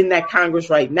who are in that Congress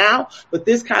right now. But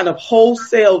this kind of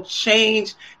wholesale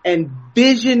change and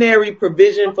visionary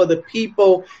provision for the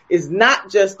people is not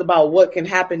just about what can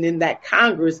happen in that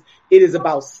Congress. It is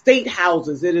about state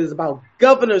houses. It is about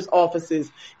governor's offices.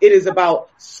 It is about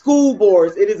school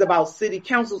boards. It is about city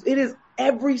councils. It is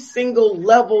every single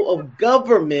level of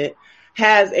government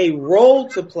has a role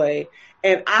to play.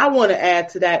 And I want to add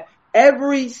to that,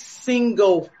 every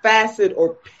single facet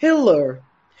or pillar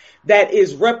that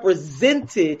is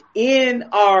represented in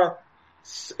our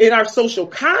social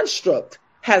construct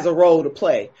has a role to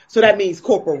play. So that means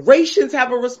corporations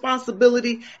have a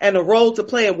responsibility and a role to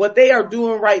play. And what they are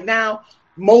doing right now,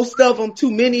 most of them, too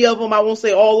many of them, I won't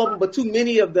say all of them, but too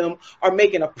many of them are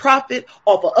making a profit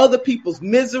off of other people's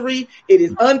misery. It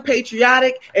is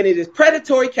unpatriotic and it is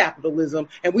predatory capitalism,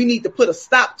 and we need to put a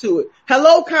stop to it.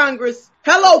 Hello, Congress.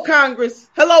 Hello, Congress.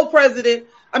 Hello, President.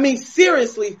 I mean,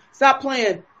 seriously, stop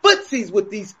playing footsies with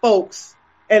these folks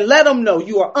and let them know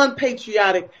you are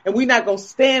unpatriotic, and we're not going to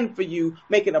stand for you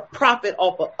making a profit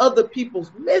off of other people's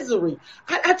misery.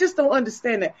 I just don't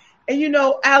understand that. And you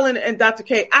know, Alan and Dr.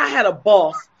 K, I had a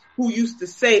boss who used to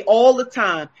say all the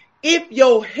time, if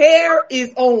your hair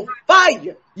is on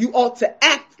fire, you ought to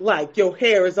act like your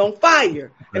hair is on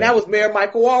fire. And that was Mayor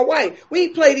Michael R. White. We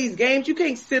ain't play these games. You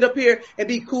can't sit up here and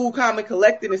be cool, calm, and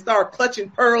collected and start clutching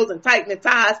pearls and tightening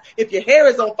ties. If your hair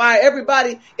is on fire,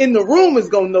 everybody in the room is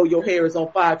going to know your hair is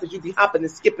on fire because you be hopping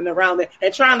and skipping around there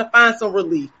and trying to find some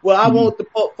relief. Well, I want the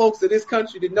folks of this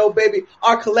country to know, baby,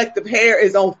 our collective hair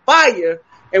is on fire.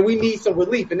 And we need some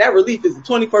relief. And that relief is the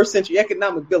 21st Century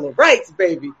Economic Bill of Rights,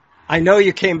 baby. I know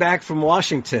you came back from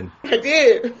Washington. I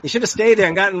did. You should have stayed there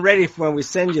and gotten ready for when we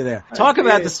send you there. Talk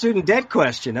about the student debt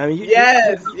question. I mean,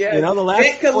 yes. You know, the last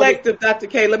Debt Collective, Dr.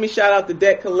 K, let me shout out the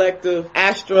Debt Collective,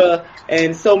 Astra,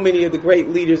 and so many of the great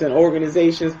leaders and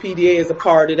organizations. PDA is a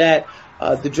part of that.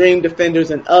 The Dream Defenders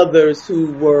and others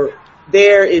who were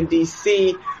there in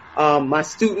D.C., my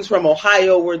students from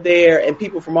Ohio were there, and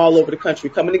people from all over the country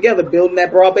coming together, building that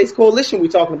broad-based coalition we're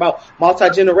talking about,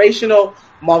 multi-generational,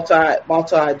 multi-ethnic,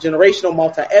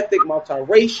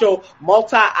 multiracial,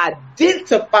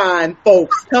 multi-identifying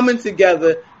folks coming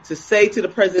together to say to the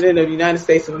President of the United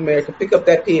States of America, pick up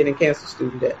that pen and cancel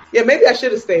student debt. Yeah, maybe I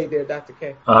should have stayed there, Dr.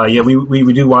 K. Yeah,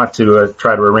 we do want to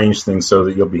try to arrange things so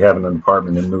that you'll be having an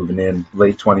apartment and moving in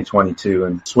late 2022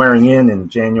 and swearing in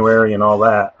January and all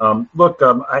that.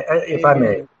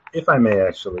 If I may,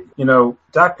 actually, you know,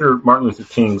 Dr. Martin Luther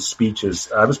King's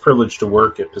speeches, I was privileged to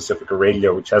work at Pacifica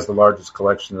Radio, which has the largest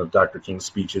collection of Dr. King's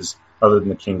speeches other than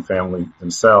the King family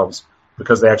themselves,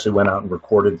 because they actually went out and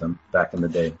recorded them back in the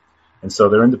day. And so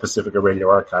they're in the Pacifica Radio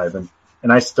archive. And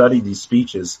And I studied these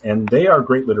speeches, and they are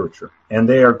great literature, and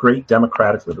they are great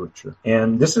democratic literature.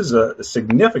 And this is a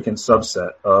significant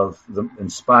subset of the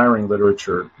inspiring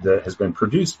literature that has been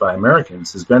produced by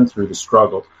Americans, has been through the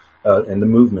struggle and the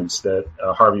movements that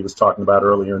Harvey was talking about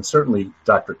earlier, and certainly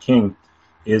Dr. King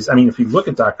is, I mean, if you look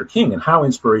at Dr. King and how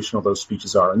inspirational those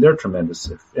speeches are, and they're tremendous.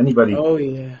 If anybody,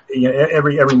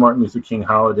 every Martin Luther King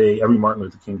holiday, every Martin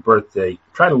Luther King birthday,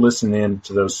 try to listen in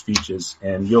to those speeches,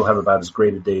 and you'll have about as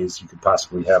great a day as you could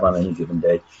possibly have on any given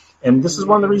day. And this is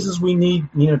one of the reasons we need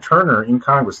Nina Turner in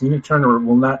Congress. Nina Turner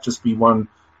will not just be one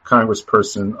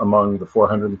congressperson among the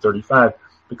 435,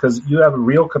 because you have a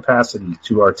real capacity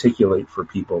to articulate for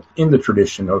people in the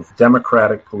tradition of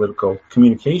democratic political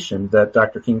communication that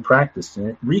Dr. King practiced, and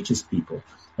it reaches people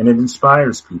and it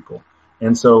inspires people.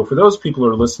 And so for those people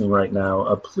who are listening right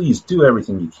now, please do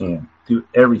everything you can. Do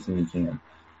everything you can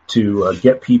to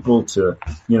get people to,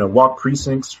 walk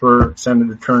precincts for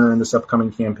Senator Turner in this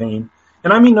upcoming campaign.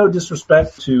 And I mean no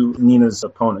disrespect to Nina's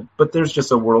opponent, but there's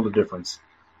just a world of difference.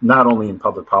 Not only in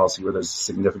public policy where there's a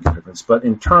significant difference, but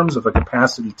in terms of a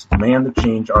capacity to demand the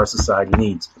change our society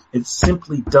needs. It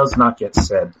simply does not get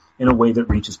said in a way that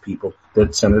reaches people,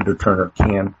 that Senator Turner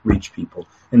can reach people.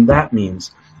 And that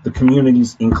means the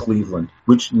communities in Cleveland,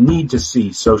 which need to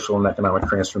see social and economic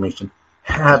transformation,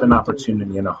 have an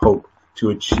opportunity and a hope to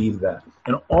achieve that.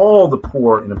 And all the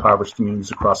poor and impoverished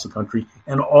communities across the country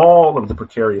and all of the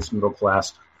precarious middle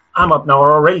class, I'm up now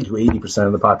already to 80%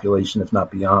 of the population, if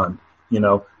not beyond.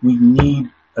 We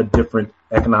need a different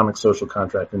economic social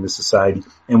contract in this society,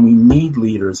 and we need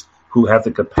leaders who have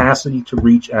the capacity to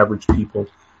reach average people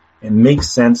and make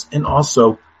sense and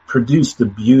also produce the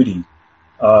beauty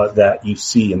that you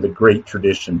see in the great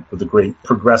tradition of the great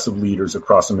progressive leaders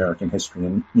across American history.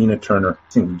 And Nina Turner,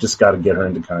 I think we just got to get her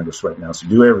into Congress right now. So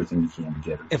do everything you can to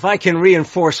get her. If I can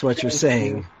reinforce what you're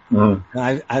saying,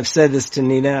 I've said this to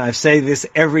Nina. I say this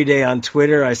every day on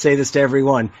Twitter. I say this to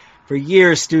everyone. For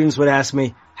years, students would ask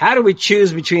me, how do we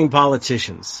choose between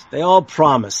politicians? They all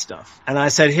promise stuff. And I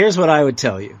said, here's what I would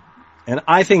tell you. And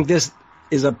I think this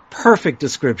is a perfect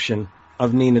description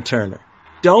of Nina Turner.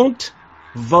 Don't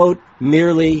vote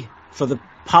merely for the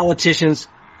politicians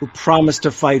who promise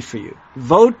to fight for you.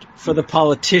 Vote for the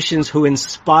politicians who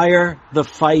inspire the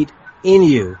fight in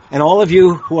you. And all of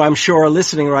you who I'm sure are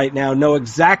listening right now know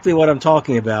exactly what I'm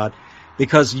talking about,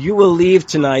 because you will leave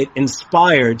tonight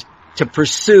inspired to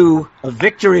pursue a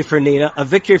victory for Nina, a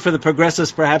victory for the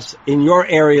progressives perhaps in your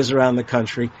areas around the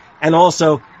country, and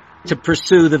also to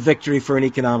pursue the victory for an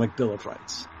economic Bill of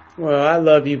Rights. Well, I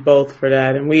love you both for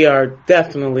that, and we are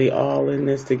definitely all in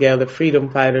this together, freedom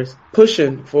fighters,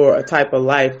 pushing for a type of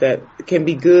life that can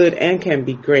be good and can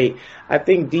be great. I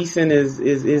think decent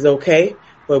is okay,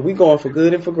 but we're going for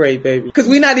good and for great, baby. Because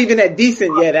we're not even that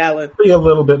decent yet, Alan. Be a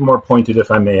little bit more pointed,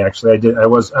 if I may. Actually, I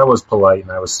was polite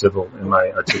and I was civil in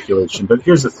my articulation. But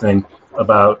here's the thing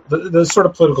about the sort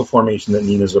of political formation that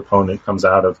Nina's opponent comes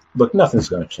out of. Look, nothing's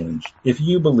going to change. If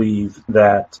you believe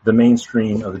that the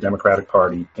mainstream of the Democratic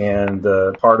Party and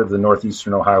the part of the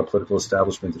northeastern Ohio political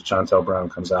establishment that Shontel Brown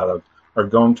comes out of are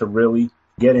going to really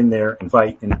get in there and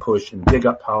fight and push and dig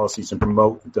up policies and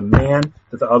promote and demand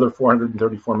that the other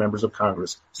 434 members of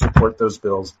Congress support those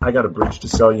bills. I got a bridge to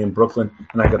sell you in Brooklyn,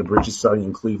 and I got a bridge to sell you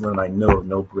in Cleveland. And I know of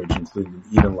no bridge in Cleveland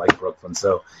even like Brooklyn.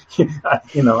 So,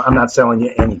 I'm not selling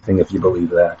you anything if you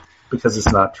believe that, because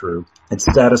it's not true. It's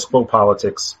status quo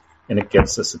politics, and it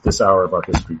gets us at this hour of our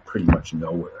history pretty much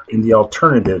nowhere. And the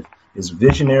alternative is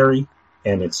visionary,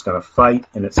 and it's going to fight,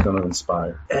 and it's going to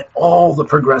inspire. And all the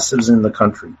progressives in the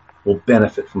country will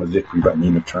benefit from a victory by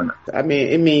Nina Turner. I mean,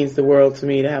 it means the world to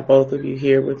me to have both of you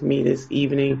here with me this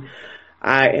evening.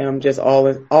 I am just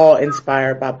all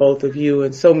inspired by both of you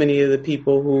and so many of the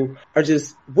people who are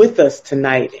just with us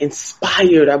tonight,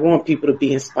 inspired. I want people to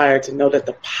be inspired to know that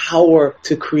the power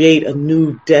to create a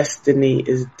new destiny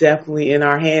is definitely in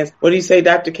our hands. What do you say,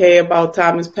 Dr. K, about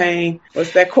Thomas Paine?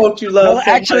 What's that quote you love? Well,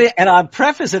 actually, and I'll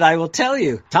preface it, I will tell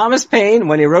you. Thomas Paine,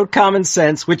 when he wrote Common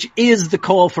Sense, which is the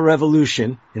call for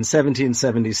revolution in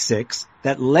 1776,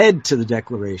 that led to the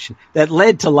Declaration, that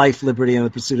led to life, liberty, and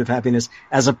the pursuit of happiness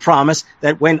as a promise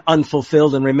that went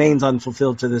unfulfilled and remains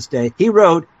unfulfilled to this day. He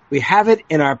wrote, "We have it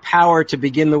in our power to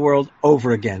begin the world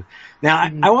over again." Now,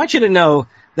 I want you to know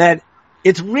that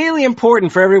it's really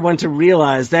important for everyone to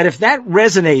realize that if that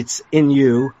resonates in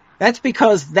you, that's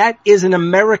because that is an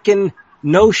American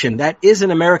notion. That is an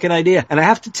American idea. And I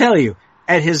have to tell you,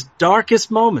 at his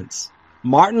darkest moments,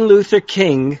 Martin Luther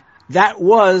King, that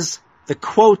was the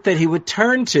quote that he would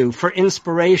turn to for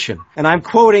inspiration. And I'm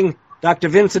quoting Dr.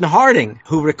 Vincent Harding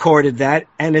who recorded that,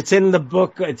 and it's in the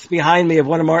book. It's behind me of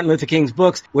one of Martin Luther King's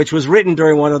books, which was written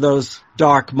during one of those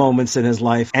dark moments in his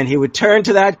life. And he would turn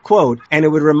to that quote, and it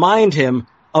would remind him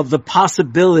of the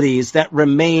possibilities that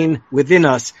remain within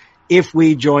us if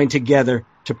we join together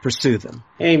to pursue them.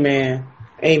 Amen.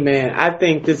 Amen. I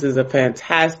think this is a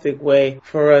fantastic way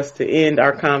for us to end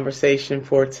our conversation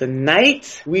for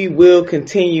tonight. We will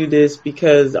continue this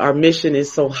because our mission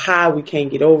is so high we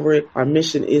can't get over it. Our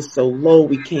mission is so low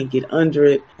we can't get under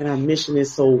it. And our mission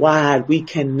is so wide we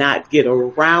cannot get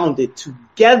around it.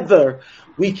 Together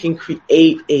we can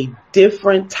create a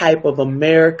different type of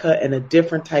America and a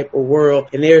different type of world.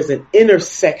 And there's an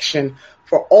intersection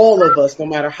for all of us, no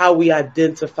matter how we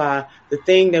identify. The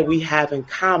thing that we have in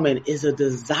common is a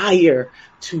desire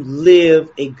to live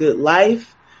a good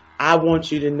life. I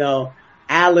want you to know,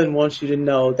 Alan wants you to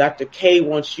know, Dr. K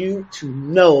wants you to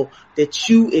know that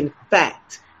you, in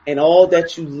fact, and all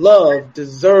that you love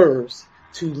deserves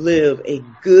to live a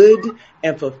good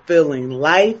and fulfilling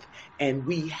life. And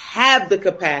we have the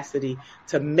capacity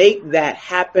to make that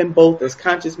happen, both as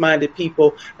conscious-minded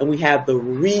people, and we have the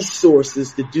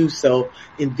resources to do so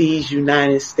in these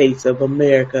United States of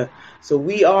America. So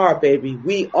we are, baby,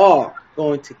 we are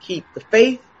going to keep the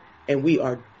faith, and we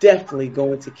are definitely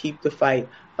going to keep the fight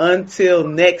until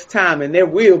next time. And there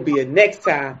will be a next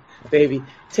time, baby.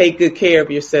 Take good care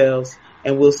of yourselves.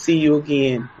 And we'll see you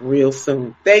again real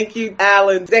soon. Thank you,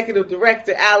 Alan, Executive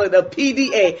Director Alan of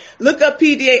PDA. Look up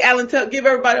PDA, Alan. Give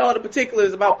everybody all the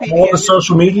particulars about PDA. All the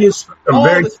social medias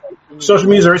are social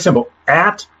media is very simple.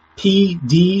 At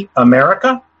PD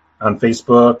America on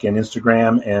Facebook and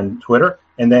Instagram and Twitter,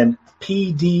 and then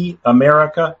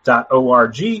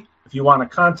pdamerica.org. If you want to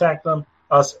contact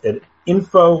us at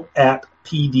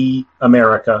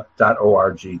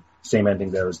info@pdamerica.org. Same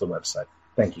ending there as the website.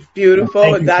 Thank you. Beautiful.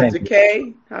 Thank you, Dr.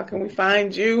 K, how can we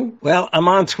find you? Well, I'm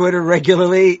on Twitter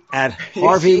regularly at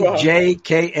Harvey J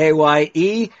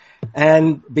Kaye.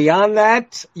 And beyond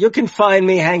that, you can find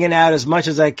me hanging out as much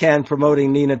as I can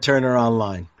promoting Nina Turner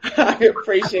online. I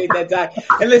appreciate that, Doc.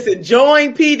 And listen,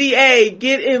 join PDA.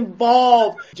 Get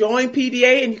involved. Join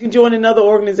PDA, and you can join another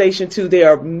organization, too.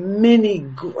 There are many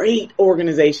great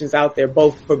organizations out there,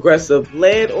 both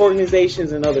progressive-led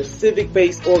organizations and other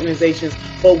civic-based organizations.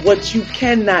 But what you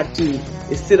cannot do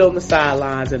is sit on the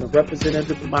sidelines in a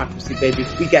representative democracy, baby.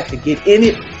 We got to get in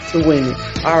it to win it.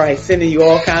 All right, sending you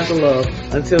all kinds of love.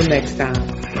 Until next time.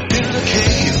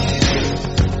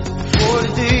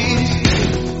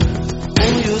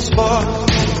 Spark,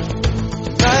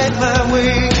 light my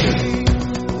way,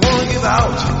 won't give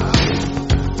out,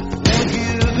 won't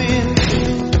give in.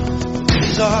 This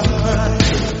is our crime,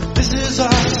 this is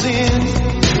our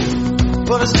sin,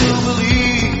 but I still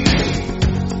believe,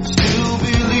 through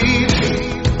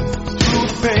the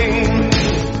pain,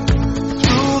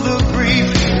 through the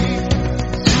grief,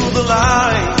 through the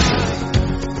lies,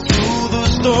 through the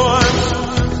storms,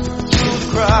 through the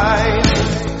cries,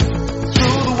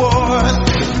 through the wars.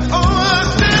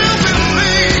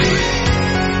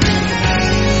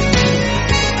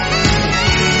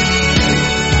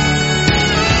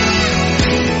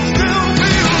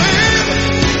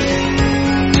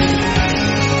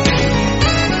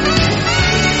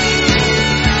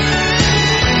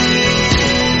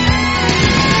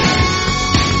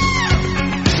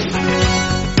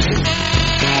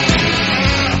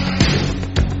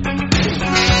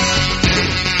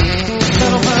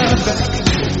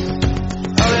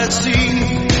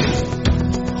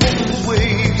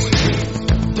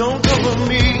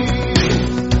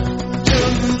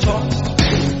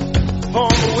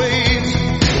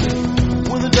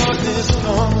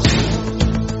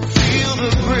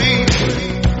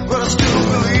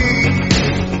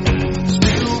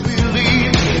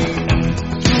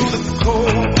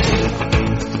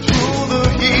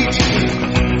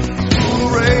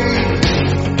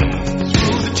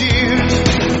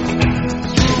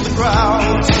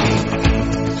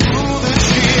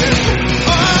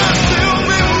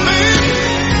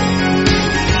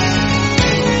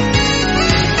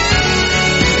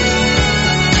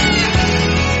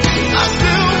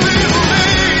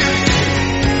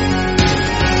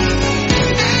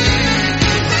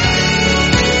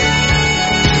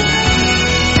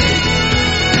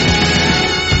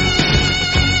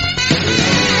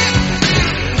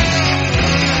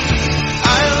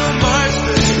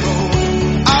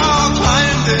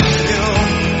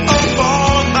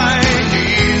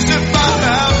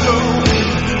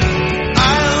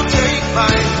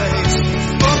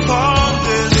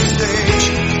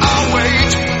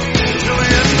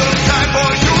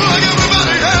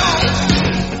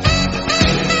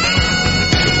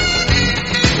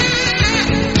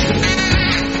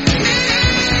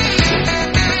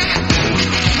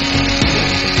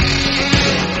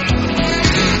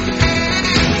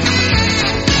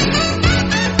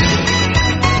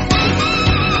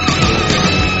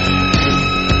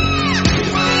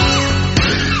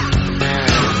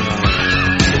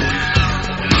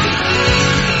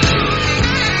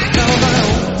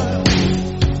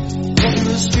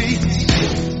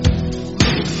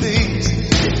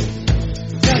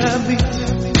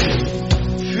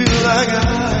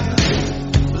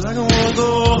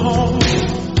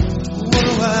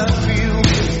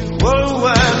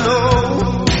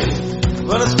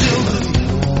 but I still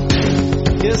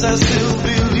believe. Yes, I still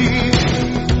believe.